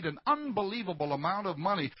pipelines and made an unbelievable amount of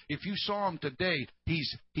money. If you saw him today,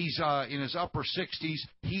 he's in his upper 60s.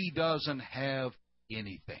 He doesn't have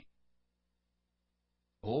anything.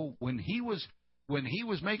 Oh, when he was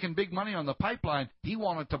making big money on the pipeline, he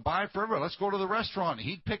wanted to buy forever. Let's go to the restaurant.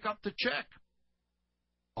 He'd pick up the check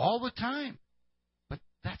all the time. But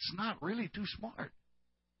that's not really too smart.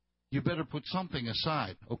 You better put something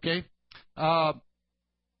aside, okay?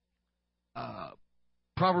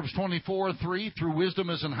 Proverbs 24:3, through wisdom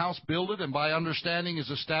is an house builded, and by understanding is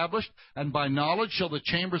established, and by knowledge shall the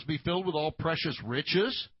chambers be filled with all precious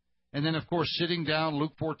riches. And then, of course, sitting down,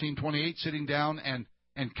 Luke 14:28, sitting down and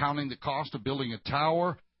counting the cost of building a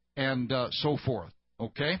tower, and so forth.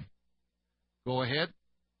 Okay? Go ahead.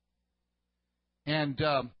 And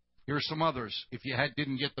here's some others, if you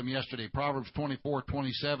didn't get them yesterday. Proverbs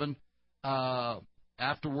 24:27,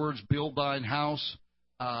 afterwards build thine house.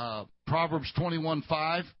 Proverbs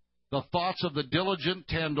 21:5, the thoughts of the diligent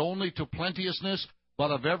tend only to plenteousness,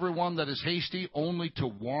 but of everyone that is hasty only to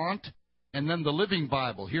want. And then the Living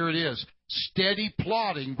Bible, here it is. Steady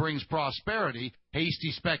plodding brings prosperity.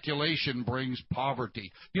 Hasty speculation brings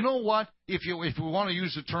poverty. You know what? If we want to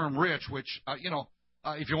use the term rich, which,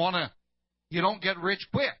 if you don't get rich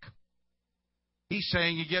quick. He's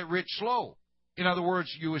saying you get rich slow. In other words,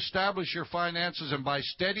 you establish your finances, and by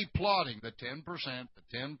steady plodding, the 10%,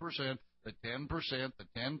 the 10%, the 10%, the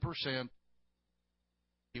 10%,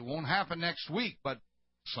 it won't happen next week, but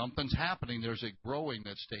something's happening. There's a growing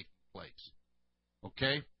that's taking place.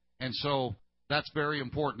 Okay? And so that's very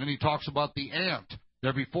important. And he talks about the ant.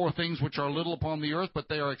 There be 4 things which are little upon the earth, but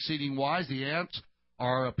they are exceeding wise. The ants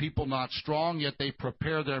are a people not strong, yet they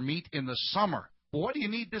prepare their meat in the summer. Well, what do you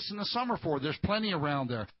need this in the summer for? There's plenty around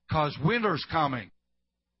there. Because winter's coming.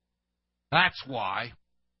 That's why.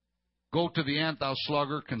 Go to the ant, thou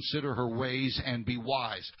sluggard, consider her ways, and be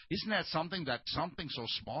wise. Isn't that something so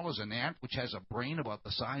small as an ant, which has a brain about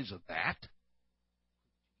the size of that?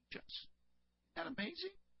 Isn't that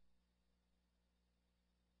amazing?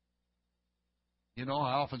 I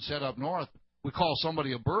often said up north, we call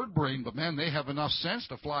somebody a bird brain, but man, they have enough sense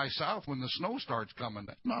to fly south when the snow starts coming.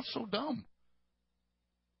 That's not so dumb.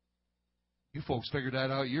 You folks figured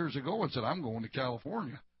that out years ago and said, I'm going to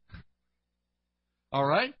California. All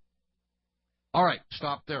right? All right,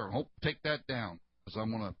 stop there. Take that down, because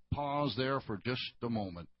I'm going to pause there for just a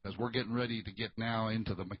moment, because we're getting ready to get now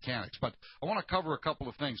into the mechanics. But I want to cover a couple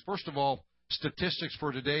of things. First of all, statistics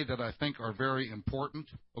for today that I think are very important,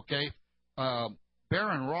 okay?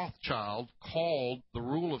 Baron Rothschild called the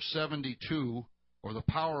Rule of 72, or the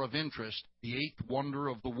power of interest, the 8th wonder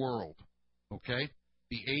of the world, okay?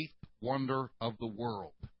 The 8th wonder of the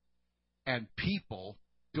world. And people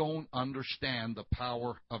don't understand the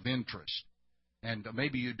power of interest. And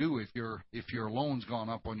maybe you do if your loan's gone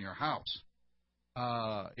up on your house.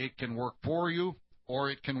 It can work for you, or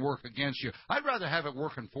it can work against you. I'd rather have it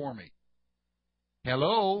working for me.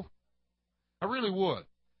 Hello? I really would.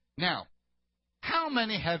 Now, how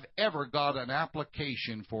many have ever got an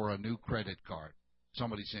application for a new credit card?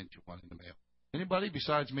 Somebody sent you one in the mail. Anybody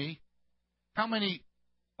besides me? How many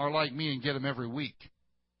are like me and get them every week?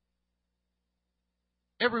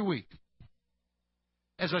 Every week.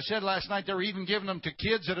 As I said last night, they're even giving them to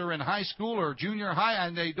kids that are in high school or junior high,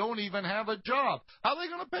 and they don't even have a job. How are they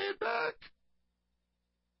going to pay it back?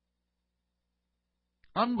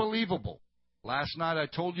 Unbelievable. Last night I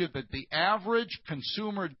told you that the average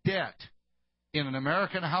consumer debt in an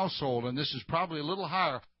American household, and this is probably a little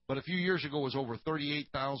higher, but a few years ago was over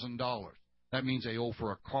 $38,000. That means they owe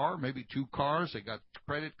for a car, maybe 2 cars. They got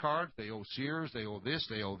credit cards. They owe Sears. They owe this.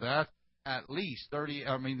 They owe that. At least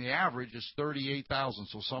the average is $38,000.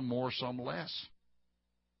 So some more, some less.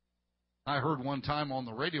 I heard one time on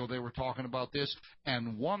the radio they were talking about this,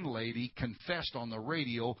 and one lady confessed on the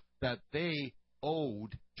radio that they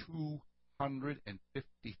owed $250,000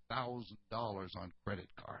 on credit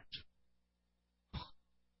cards.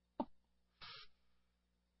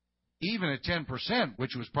 Even at 10%,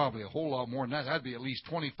 which was probably a whole lot more than that, that'd be at least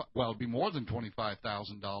it'd be more than $25,000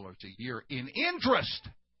 a year in interest.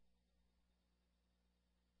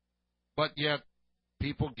 But yet,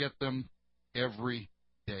 people get them every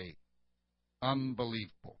day.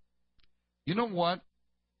 Unbelievable. You know what?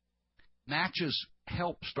 Matches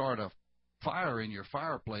help start a fire in your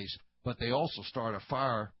fireplace, but they also start a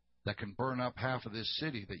fire that can burn up half of this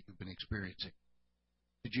city that you've been experiencing.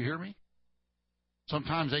 Did you hear me?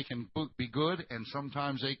 Sometimes they can be good, and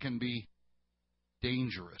sometimes they can be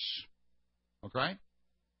dangerous. Okay?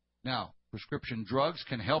 Now, prescription drugs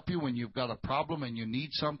can help you when you've got a problem and you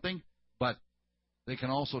need something, but they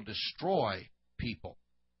can also destroy people.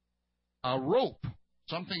 A rope,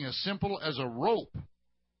 something as simple as a rope,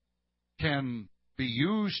 can be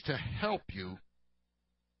used to help you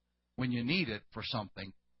when you need it for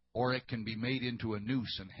something, or it can be made into a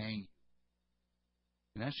noose and hang you.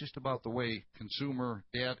 And that's just about the way consumer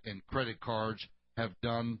debt and credit cards have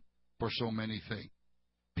done for so many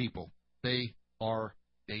people. They are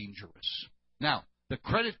dangerous. Now, the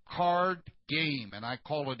credit card game, and I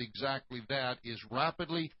call it exactly that, is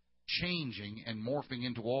rapidly changing and morphing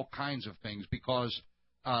into all kinds of things because,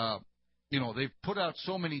 they've put out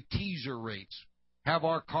so many teaser rates. Have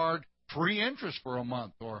our card free interest for a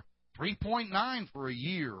month or 3.9 for a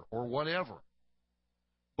year or whatever.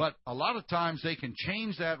 But a lot of times they can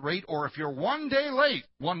change that rate, or if you're 1 day late,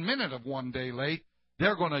 1 minute of 1 day late,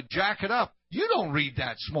 they're going to jack it up. You don't read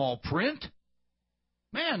that small print.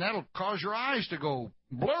 Man, that'll cause your eyes to go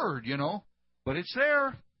blurred, but it's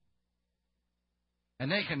there.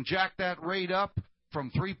 And they can jack that rate up from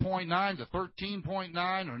 3.9 to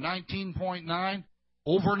 13.9 or 19.9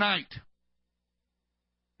 overnight.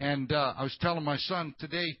 And I was telling my son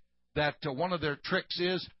today that one of their tricks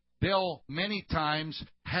is they'll many times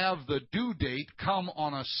have the due date come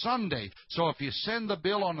on a Sunday. So if you send the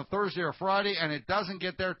bill on a Thursday or Friday and it doesn't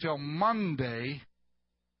get there till Monday,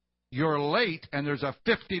 you're late, and there's a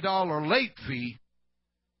 $50 late fee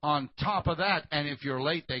on top of that. And if you're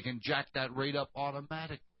late, they can jack that rate up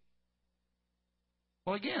automatically.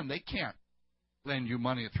 Well, again, they can't lend you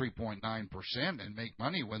money at 3.9% and make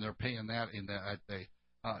money when they're paying that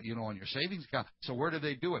on your savings account. So where do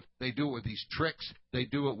they do it? They do it with these tricks. They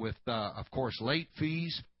do it with, of course, late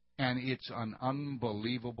fees, and it's an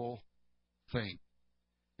unbelievable thing.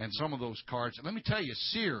 And some of those cards, let me tell you,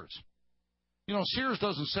 Sears. Sears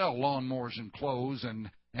doesn't sell lawnmowers and clothes and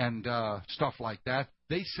stuff like that.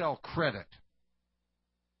 They sell credit.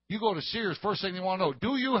 You go to Sears, first thing they want to know,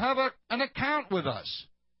 do you have an account with us?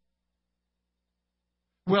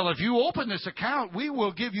 Well, if you open this account, we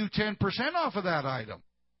will give you 10% off of that item.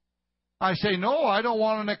 I say, no, I don't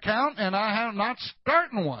want an account, and I'm not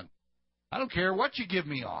starting one. I don't care what you give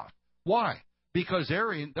me off. Why? Because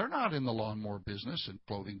they're not in the lawnmower business and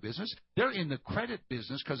clothing business. They're in the credit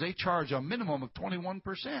business because they charge a minimum of 21%.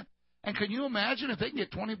 And can you imagine if they can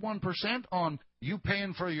get 21% on you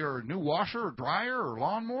paying for your new washer or dryer or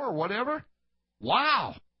lawnmower or whatever?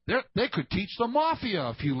 Wow. They could teach the mafia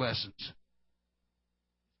a few lessons.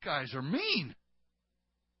 These guys are mean.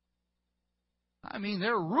 I mean,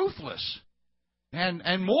 they're ruthless.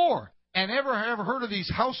 And more. And ever heard of these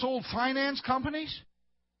household finance companies?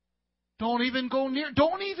 Don't even go near.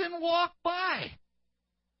 Don't even walk by.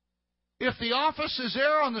 If the office is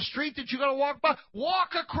there on the street that you got to walk by, walk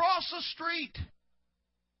across the street.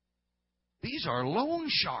 These are loan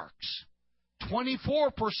sharks.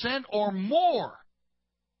 24% or more.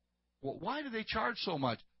 Well, why do they charge so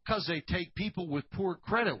much? Because they take people with poor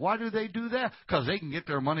credit. Why do they do that? Because they can get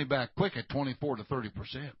their money back quick at 24 to 30%.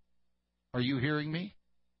 Are you hearing me?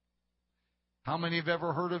 How many have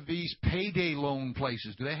ever heard of these payday loan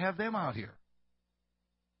places? Do they have them out here?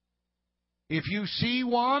 If you see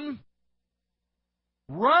one,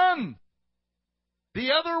 run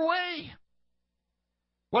the other way.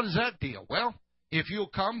 What is that deal? Well, if you'll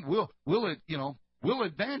come, we'll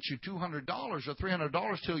advance you $200 or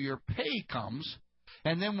 $300 till your pay comes,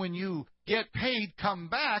 and then when you get paid, come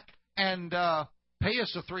back and pay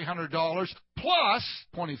us the $300 plus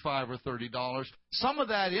 $25 or $30, some of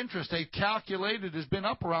that interest they calculated has been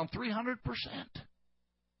up around 300%.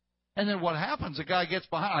 And then what happens? The guy gets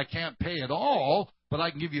behind. I can't pay it all, but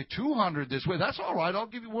I can give you $200 this way. That's all right.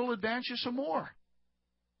 We'll advance you some more.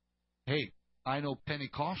 Hey, I know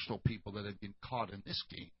Pentecostal people that have been caught in this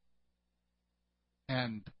game.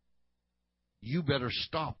 And you better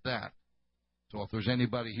stop that. So if there's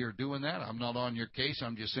anybody here doing that, I'm not on your case.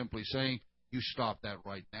 I'm just simply saying you stop that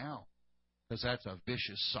right now, because that's a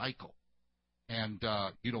vicious cycle. And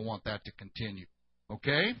you don't want that to continue.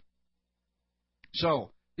 Okay?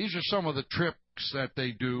 So these are some of the tricks that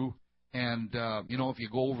they do. And, if you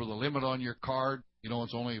go over the limit on your card,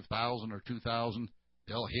 it's only $1,000 or $2,000,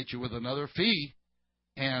 they'll hit you with another fee.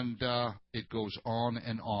 And it goes on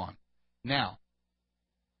and on. Now,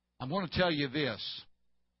 I'm going to tell you this.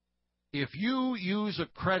 If you use a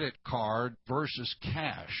credit card versus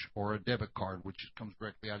cash or a debit card, which comes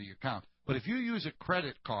directly out of your account, but if you use a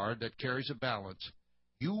credit card that carries a balance,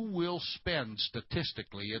 you will spend,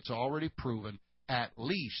 statistically, it's already proven, at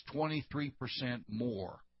least 23%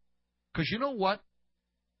 more. Because you know what?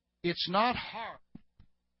 It's not hard.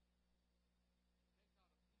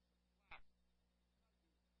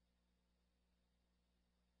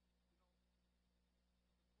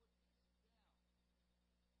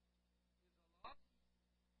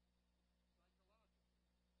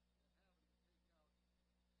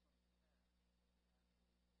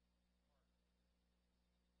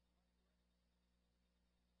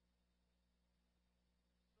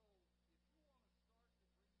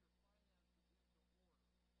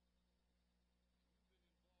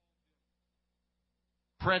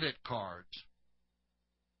 Credit cards.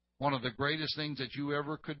 One of the greatest things that you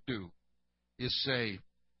ever could do is say,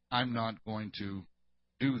 I'm not going to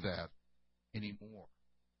do that anymore.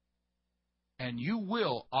 And you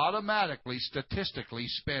will automatically, statistically,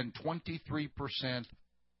 spend 23%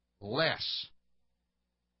 less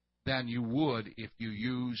than you would if you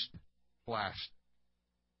used plastic.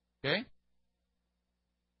 Okay?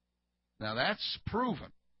 Now that's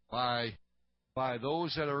proven by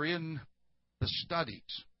those that are in the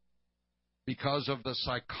studies, because of the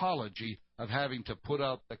psychology of having to put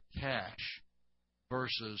out the cash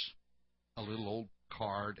versus a little old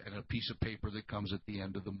card and a piece of paper that comes at the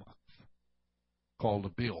end of the month called a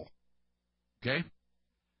bill. Okay?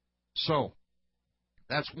 So,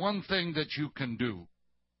 that's one thing that you can do.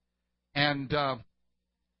 And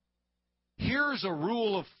here's a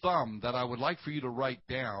rule of thumb that I would like for you to write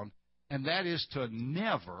down, and that is to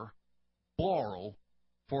never borrow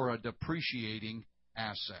for a depreciating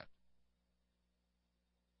asset.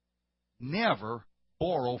 Never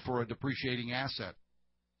borrow for a depreciating asset.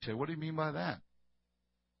 You say, what do you mean by that?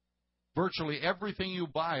 Virtually everything you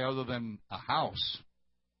buy other than a house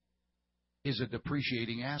is a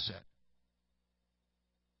depreciating asset.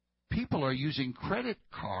 People are using credit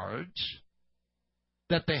cards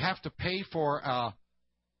that they have to pay for a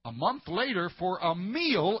month later for a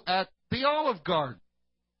meal at the Olive Garden.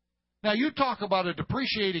 Now, you talk about a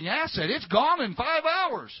depreciating asset. It's gone in 5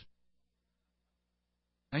 hours.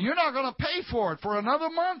 And you're not going to pay for it for another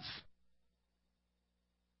month.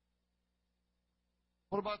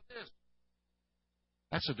 What about this?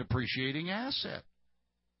 That's a depreciating asset.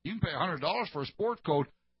 You can pay $100 for a sport coat.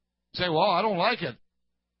 Say, well, I don't like it.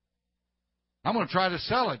 I'm going to try to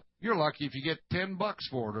sell it. You're lucky if you get $10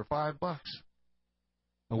 for it or $5.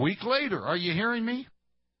 A week later, are you hearing me?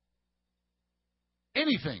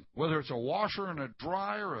 Anything, whether it's a washer and a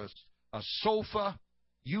dryer, a sofa,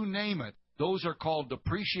 you name it, those are called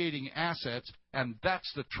depreciating assets, and that's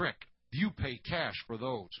the trick. You pay cash for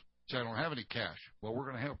those. Say, I don't have any cash. Well, we're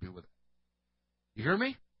going to help you with it. You hear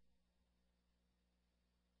me?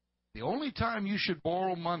 The only time you should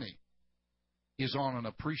borrow money is on an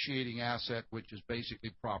appreciating asset, which is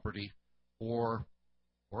basically property or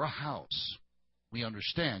a house. We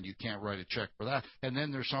understand you can't write a check for that. And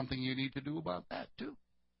then there's something you need to do about that, too.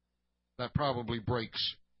 That probably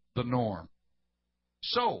breaks the norm.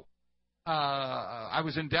 So, I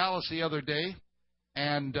was in Dallas the other day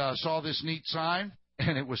and saw this neat sign,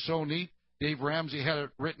 and it was so neat. Dave Ramsey had it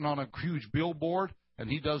written on a huge billboard, and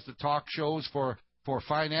he does the talk shows for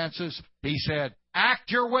finances. He said,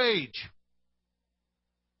 act your wage.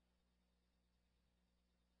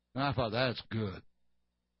 And I thought, that's good.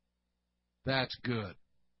 That's good.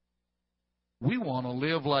 We want to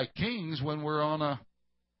live like kings when we're on a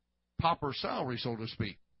pauper salary, so to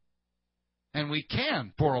speak. And we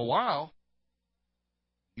can for a while.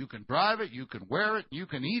 You can drive it, you can wear it, you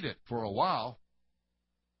can eat it for a while.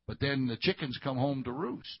 But then the chickens come home to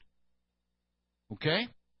roost. Okay?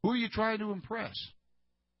 Who are you trying to impress?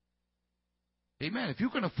 Amen. If you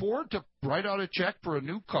can afford to write out a check for a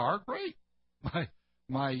new car, great.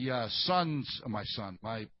 My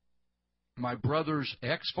brother's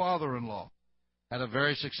ex-father-in-law had a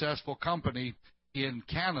very successful company in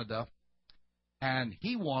Canada, and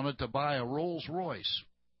he wanted to buy a Rolls-Royce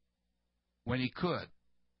when he could.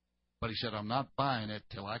 But he said, I'm not buying it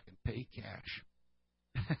till I can pay cash.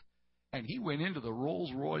 And he went into the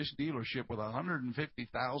Rolls-Royce dealership with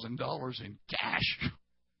 $150,000 in cash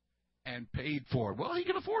and paid for it. Well, he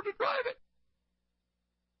can afford to drive it.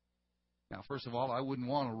 Now, first of all, I wouldn't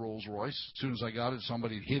want a Rolls-Royce. As soon as I got it,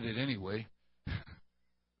 somebody'd hit it anyway.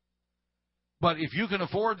 But if you can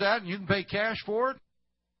afford that and you can pay cash for it,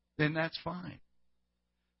 then that's fine.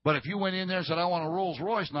 But if you went in there and said, I want a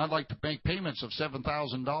Rolls-Royce and I'd like to make payments of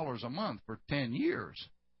 $7,000 a month for 10 years,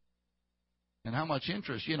 and how much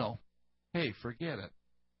interest, hey, forget it.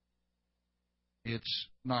 It's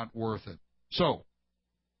not worth it. So,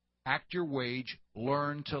 act your wage,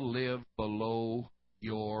 learn to live below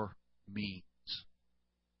your means.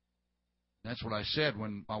 That's what I said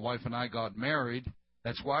when my wife and I got married.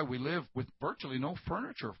 That's why we lived with virtually no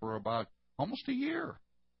furniture for about almost a year.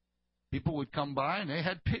 People would come by and they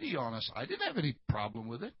had pity on us. I didn't have any problem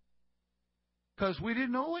with it because we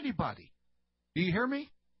didn't know anybody. Do you hear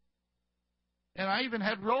me? And I even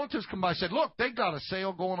had relatives come by and said, look, they got a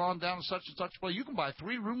sale going on down in such and such place. You can buy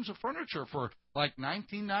 3 rooms of furniture for like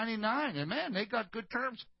 $19.99. And, man, they got good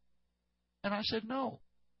terms. And I said, no.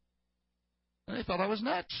 And they thought I was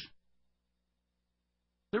nuts.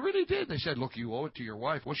 They really did. They said, look, you owe it to your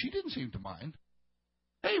wife. Well, she didn't seem to mind.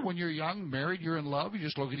 Hey, when you're young, married, you're in love, you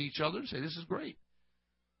just look at each other and say, this is great.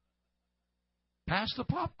 Pass the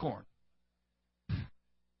popcorn.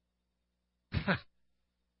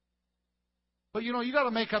 But, you got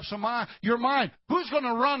to make up your mind. Who's going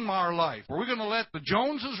to run our life? Are we going to let the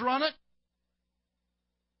Joneses run it?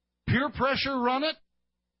 Peer pressure run it?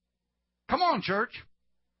 Come on, church.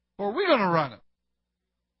 Or are we going to run it?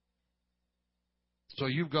 So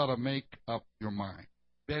you've got to make up your mind.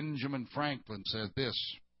 Benjamin Franklin said this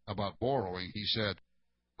about borrowing. He said,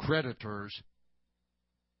 creditors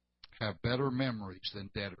have better memories than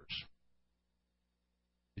debtors.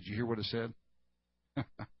 Did you hear what it said?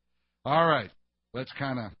 All right. Let's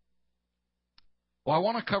I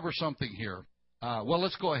want to cover something here.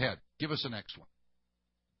 Let's go ahead. Give us the next one.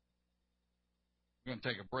 We're going to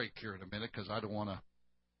take a break here in a minute because I don't want to.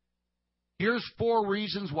 Here's 4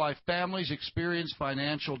 reasons why families experience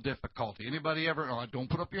financial difficulty. Anybody ever, don't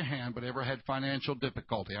put up your hand, but ever had financial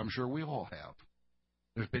difficulty? I'm sure we all have.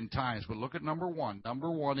 There's been times, but look at number 1.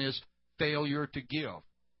 Number 1 is failure to give.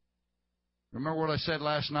 Remember what I said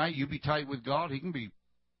last night? You be tight with God, He can be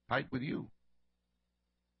tight with you.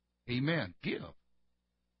 Amen. Give.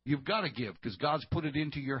 You've got to give because God's put it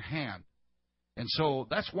into your hand. And so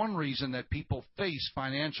that's one reason that people face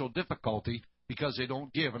financial difficulty, because they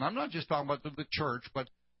don't give. And I'm not just talking about the church, but,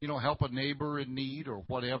 help a neighbor in need or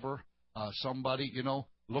whatever. Somebody,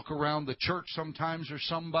 look around the church sometimes there's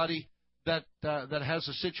somebody that has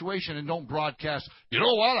a situation and don't broadcast, you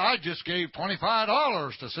know what, I just gave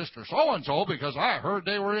 $25 to Sister So-and-so because I heard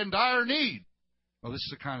they were in dire need. Well, this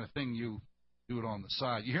is the kind of thing you do it on the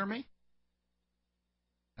side. You hear me?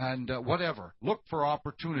 And whatever. Look for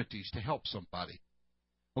opportunities to help somebody.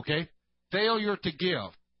 Okay? Failure to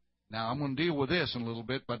give. Now, I'm going to deal with this in a little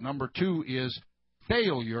bit, but number 2 is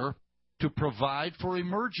failure to provide for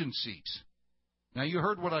emergencies. Now, you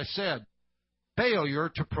heard what I said. Failure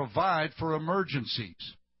to provide for emergencies.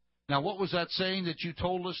 Now, what was that saying that you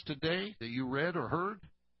told us today that you read or heard?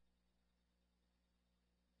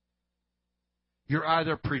 You're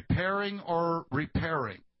either preparing or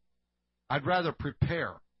repairing. I'd rather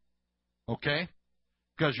prepare, okay?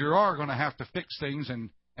 Because you are going to have to fix things, and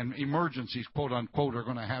emergencies, quote unquote,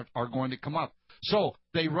 are going to come up. So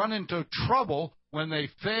they run into trouble when they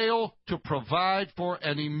fail to provide for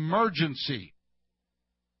an emergency,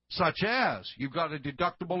 such as you've got a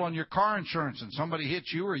deductible on your car insurance and somebody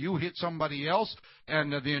hits you or you hit somebody else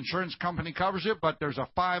and the insurance company covers it, but there's a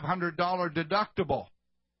 $500 deductible.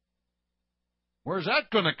 Where's that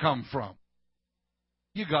going to come from?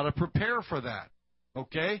 You got to prepare for that,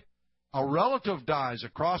 okay? A relative dies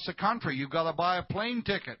across the country. You've got to buy a plane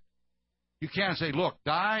ticket. You can't say, look,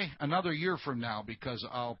 die another year from now because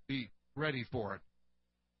I'll be ready for it.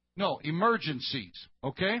 No, emergencies,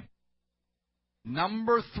 okay?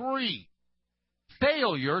 Number 3,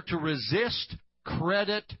 failure to resist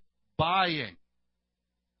credit buying.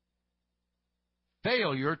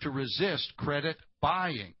 Failure to resist credit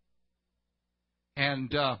buying.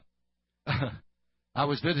 And I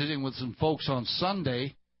was visiting with some folks on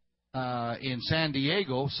Sunday in San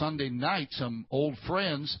Diego, Sunday night, some old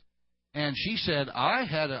friends, And she said,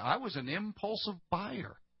 I was an impulsive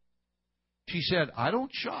buyer. She said, I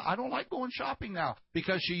don't like going shopping now,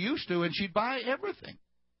 because she used to, and she'd buy everything.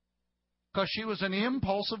 Because she was an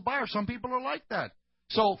impulsive buyer. Some people are like that.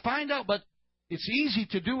 So find out, but it's easy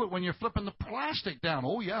to do it when you're flipping the plastic down.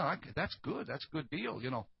 Oh, yeah, that's good. That's a good deal. You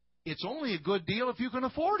know, it's only a good deal if you can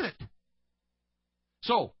afford it.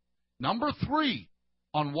 So, number 3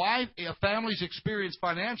 on why families experience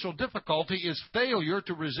financial difficulty is failure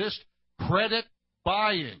to resist credit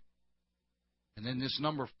buying. And then this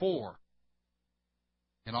number 4,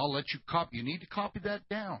 and I'll let you copy. You need to copy that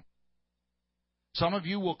down. Some of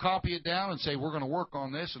you will copy it down and say, we're going to work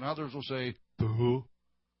on this, and others will say, duh.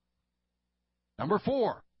 Number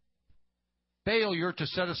 4, failure to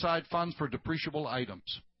set aside funds for depreciable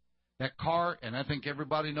items. That car, and I think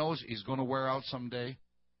everybody knows, is going to wear out someday.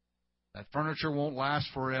 That furniture won't last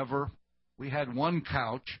forever. We had one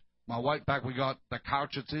couch. My wife, back, we got the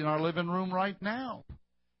couch that's in our living room right now,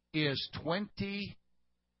 is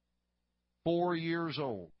 24 years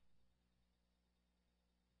old.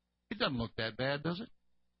 It doesn't look that bad, does it?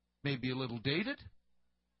 Maybe a little dated.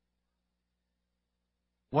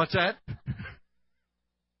 What's that?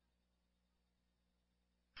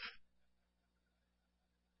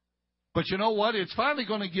 But you know what? It's finally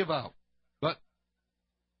going to give out. But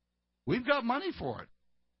we've got money for it.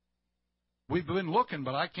 We've been looking,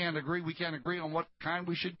 but we can't agree on what kind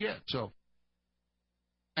we should get. So,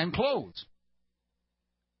 and clothes.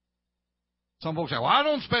 Some folks say, well, I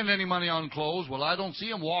don't spend any money on clothes. Well, I don't see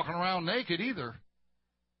them walking around naked either.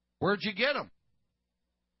 Where'd you get them?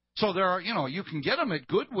 So there are, you can get them at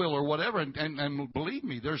Goodwill or whatever, and believe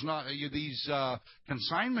me, there's not these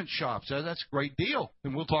consignment shops. That's a great deal,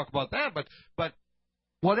 and we'll talk about that. But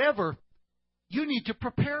whatever, you need to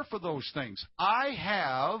prepare for those things. I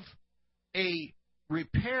have a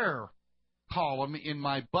repair column in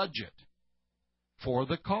my budget for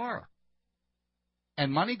the car,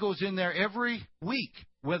 and money goes in there every week,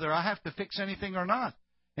 whether I have to fix anything or not.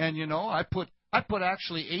 And I put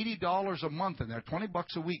actually $80 a month in there. $20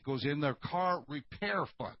 a week goes in their car repair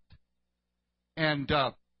fund. And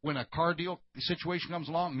when a car deal situation comes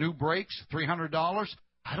along, new brakes, $300,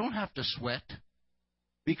 I don't have to sweat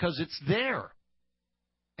because it's there.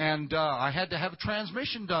 And I had to have a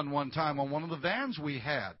transmission done one time on one of the vans we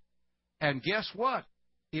had. And guess what?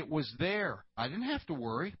 It was there. I didn't have to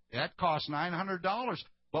worry. That cost $900,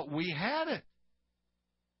 but we had it.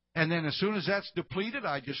 And then as soon as that's depleted,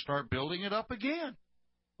 I just start building it up again.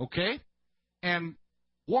 Okay? And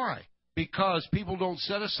why? Because people don't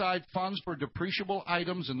set aside funds for depreciable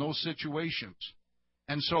items in those situations.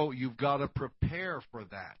 And so you've got to prepare for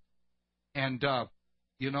that. And,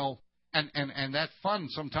 and that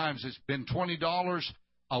fund sometimes has been $20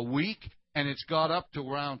 a week, and it's got up to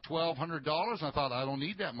around $1,200. And I thought, I don't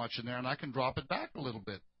need that much in there, and I can drop it back a little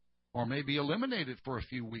bit or maybe eliminate it for a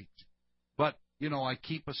few weeks. But I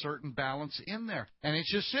keep a certain balance in there, and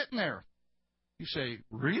it's just sitting there. You say,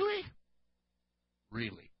 really?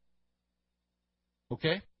 Really?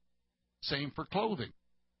 Okay? Same for clothing.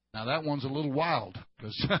 Now, that one's a little wild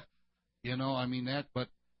because,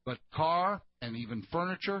 but car and even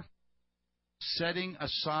furniture, setting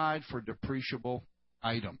aside for depreciable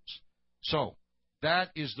items. So, that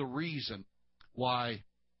is the reason why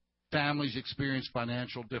families experience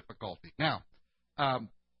financial difficulty. Now,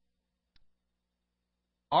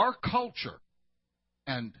 our culture,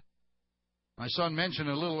 and my son mentioned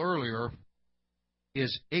a little earlier,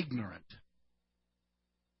 is ignorant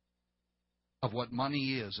of what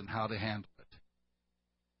money is and how to handle it.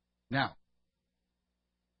 Now,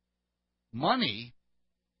 money,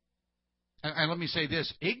 and let me say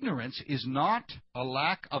this, ignorance is not a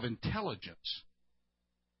lack of intelligence.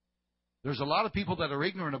 There's a lot of people that are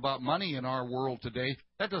ignorant about money in our world today.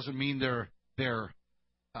 That doesn't mean they're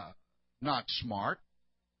not smart.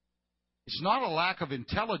 It's not a lack of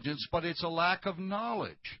intelligence, but it's a lack of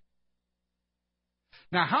knowledge.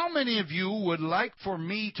 Now, how many of you would like for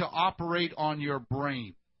me to operate on your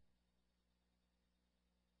brain?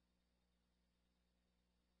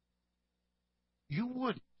 You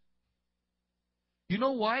wouldn't. You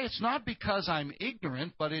know why? It's not because I'm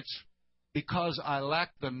ignorant, but it's because I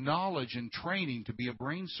lack the knowledge and training to be a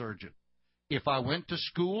brain surgeon. If I went to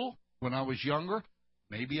school when I was younger,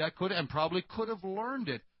 maybe I could and probably could have learned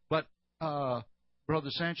it. But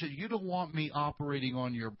Brother Sanchez, you don't want me operating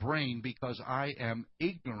on your brain because I am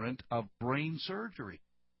ignorant of brain surgery.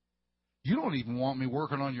 You don't even want me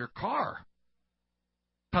working on your car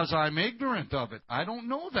because I'm ignorant of it. I don't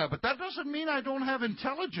know that, but that doesn't mean I don't have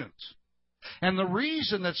intelligence. And the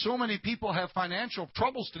reason that so many people have financial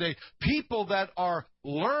troubles today, people that are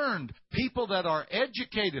learned, people that are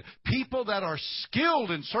educated, people that are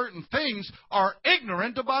skilled in certain things are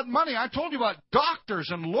ignorant about money. I told you about doctors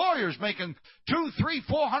and lawyers making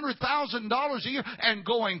 $200,000-$400,000 a year and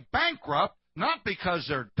going bankrupt, not because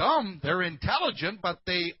they're dumb, they're intelligent, but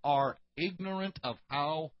they are ignorant of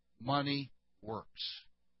how money works.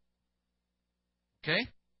 Okay?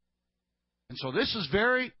 And so this is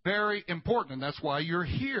very, very important, and that's why you're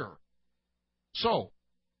here. So,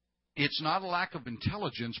 it's not a lack of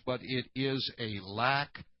intelligence, but it is a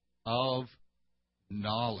lack of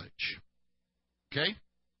knowledge. Okay?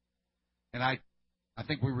 And I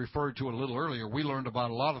think we referred to it a little earlier. We learned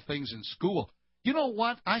about a lot of things in school. You know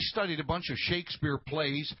what? I studied a bunch of Shakespeare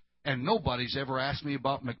plays, and nobody's ever asked me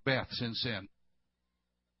about Macbeth since then.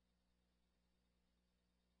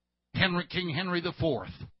 King Henry IV.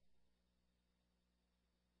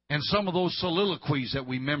 And some of those soliloquies that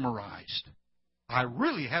we memorized. I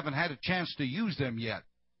really haven't had a chance to use them yet.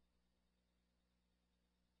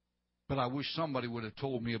 But I wish somebody would have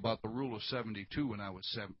told me about the Rule of 72 when I was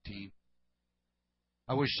 17.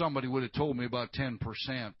 I wish somebody would have told me about 10%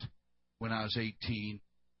 when I was 18.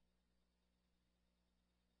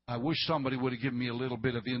 I wish somebody would have given me a little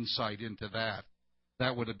bit of insight into that.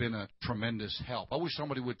 That would have been a tremendous help. I wish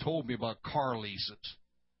somebody would have told me about car leases,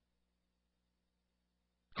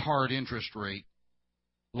 card interest rate,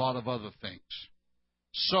 a lot of other things.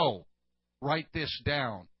 So, write this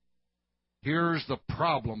down. Here's the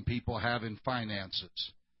problem people have in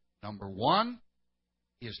finances. Number one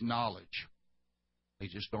is knowledge. They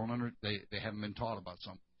just don't they haven't been taught about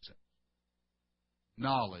something.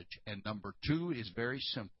 Knowledge. And number two is very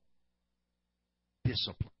simple.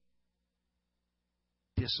 Discipline.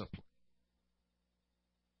 Discipline.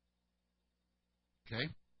 Okay?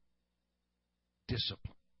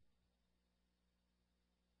 Discipline.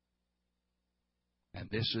 And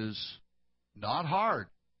this is not hard.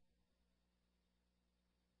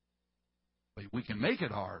 But we can make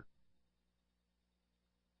it hard.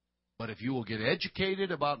 But if you will get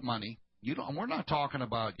educated about money, we're not talking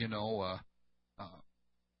about,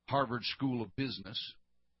 Harvard School of Business.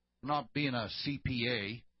 We're not being a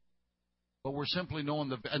CPA. But we're simply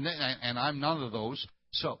knowing and I'm none of those.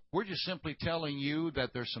 So we're just simply telling you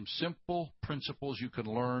that there's some simple principles you can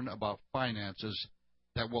learn about finances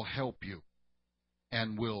that will help you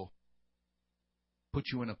and will put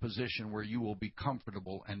you in a position where you will be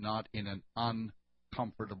comfortable and not in an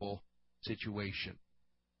uncomfortable situation.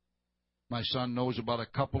 My son knows about a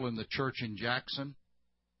couple in the church in Jackson.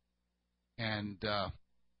 And,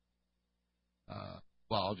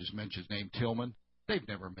 I'll just mention his name, Tillman. They've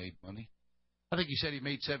never made money. I think he said he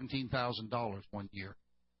made $17,000 one year.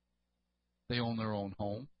 They own their own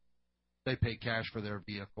home. They pay cash for their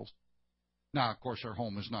vehicles. Now, of course, their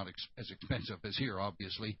home is not as expensive as here,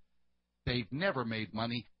 obviously. They've never made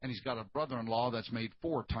money, and he's got a brother-in-law that's made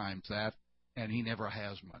 4 times that, and he never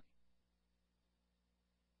has money.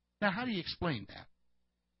 Now, how do you explain that?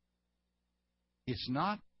 It's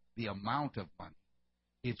not the amount of money.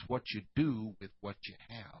 It's what you do with what you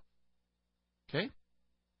have. Okay?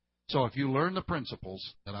 So if you learn the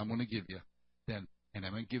principles that I'm going to give you, then, and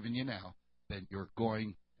I'm giving you now, then you're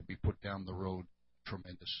going to be put down the road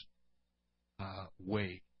tremendous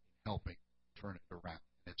way helping turn it around.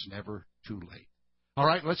 It's never too late. All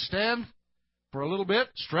right, let's stand for a little bit,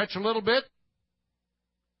 stretch a little bit.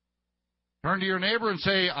 Turn to your neighbor and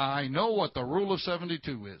say, I know what the Rule of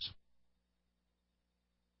 72 is.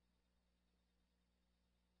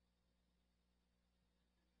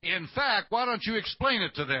 In fact, why don't you explain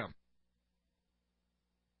it to them?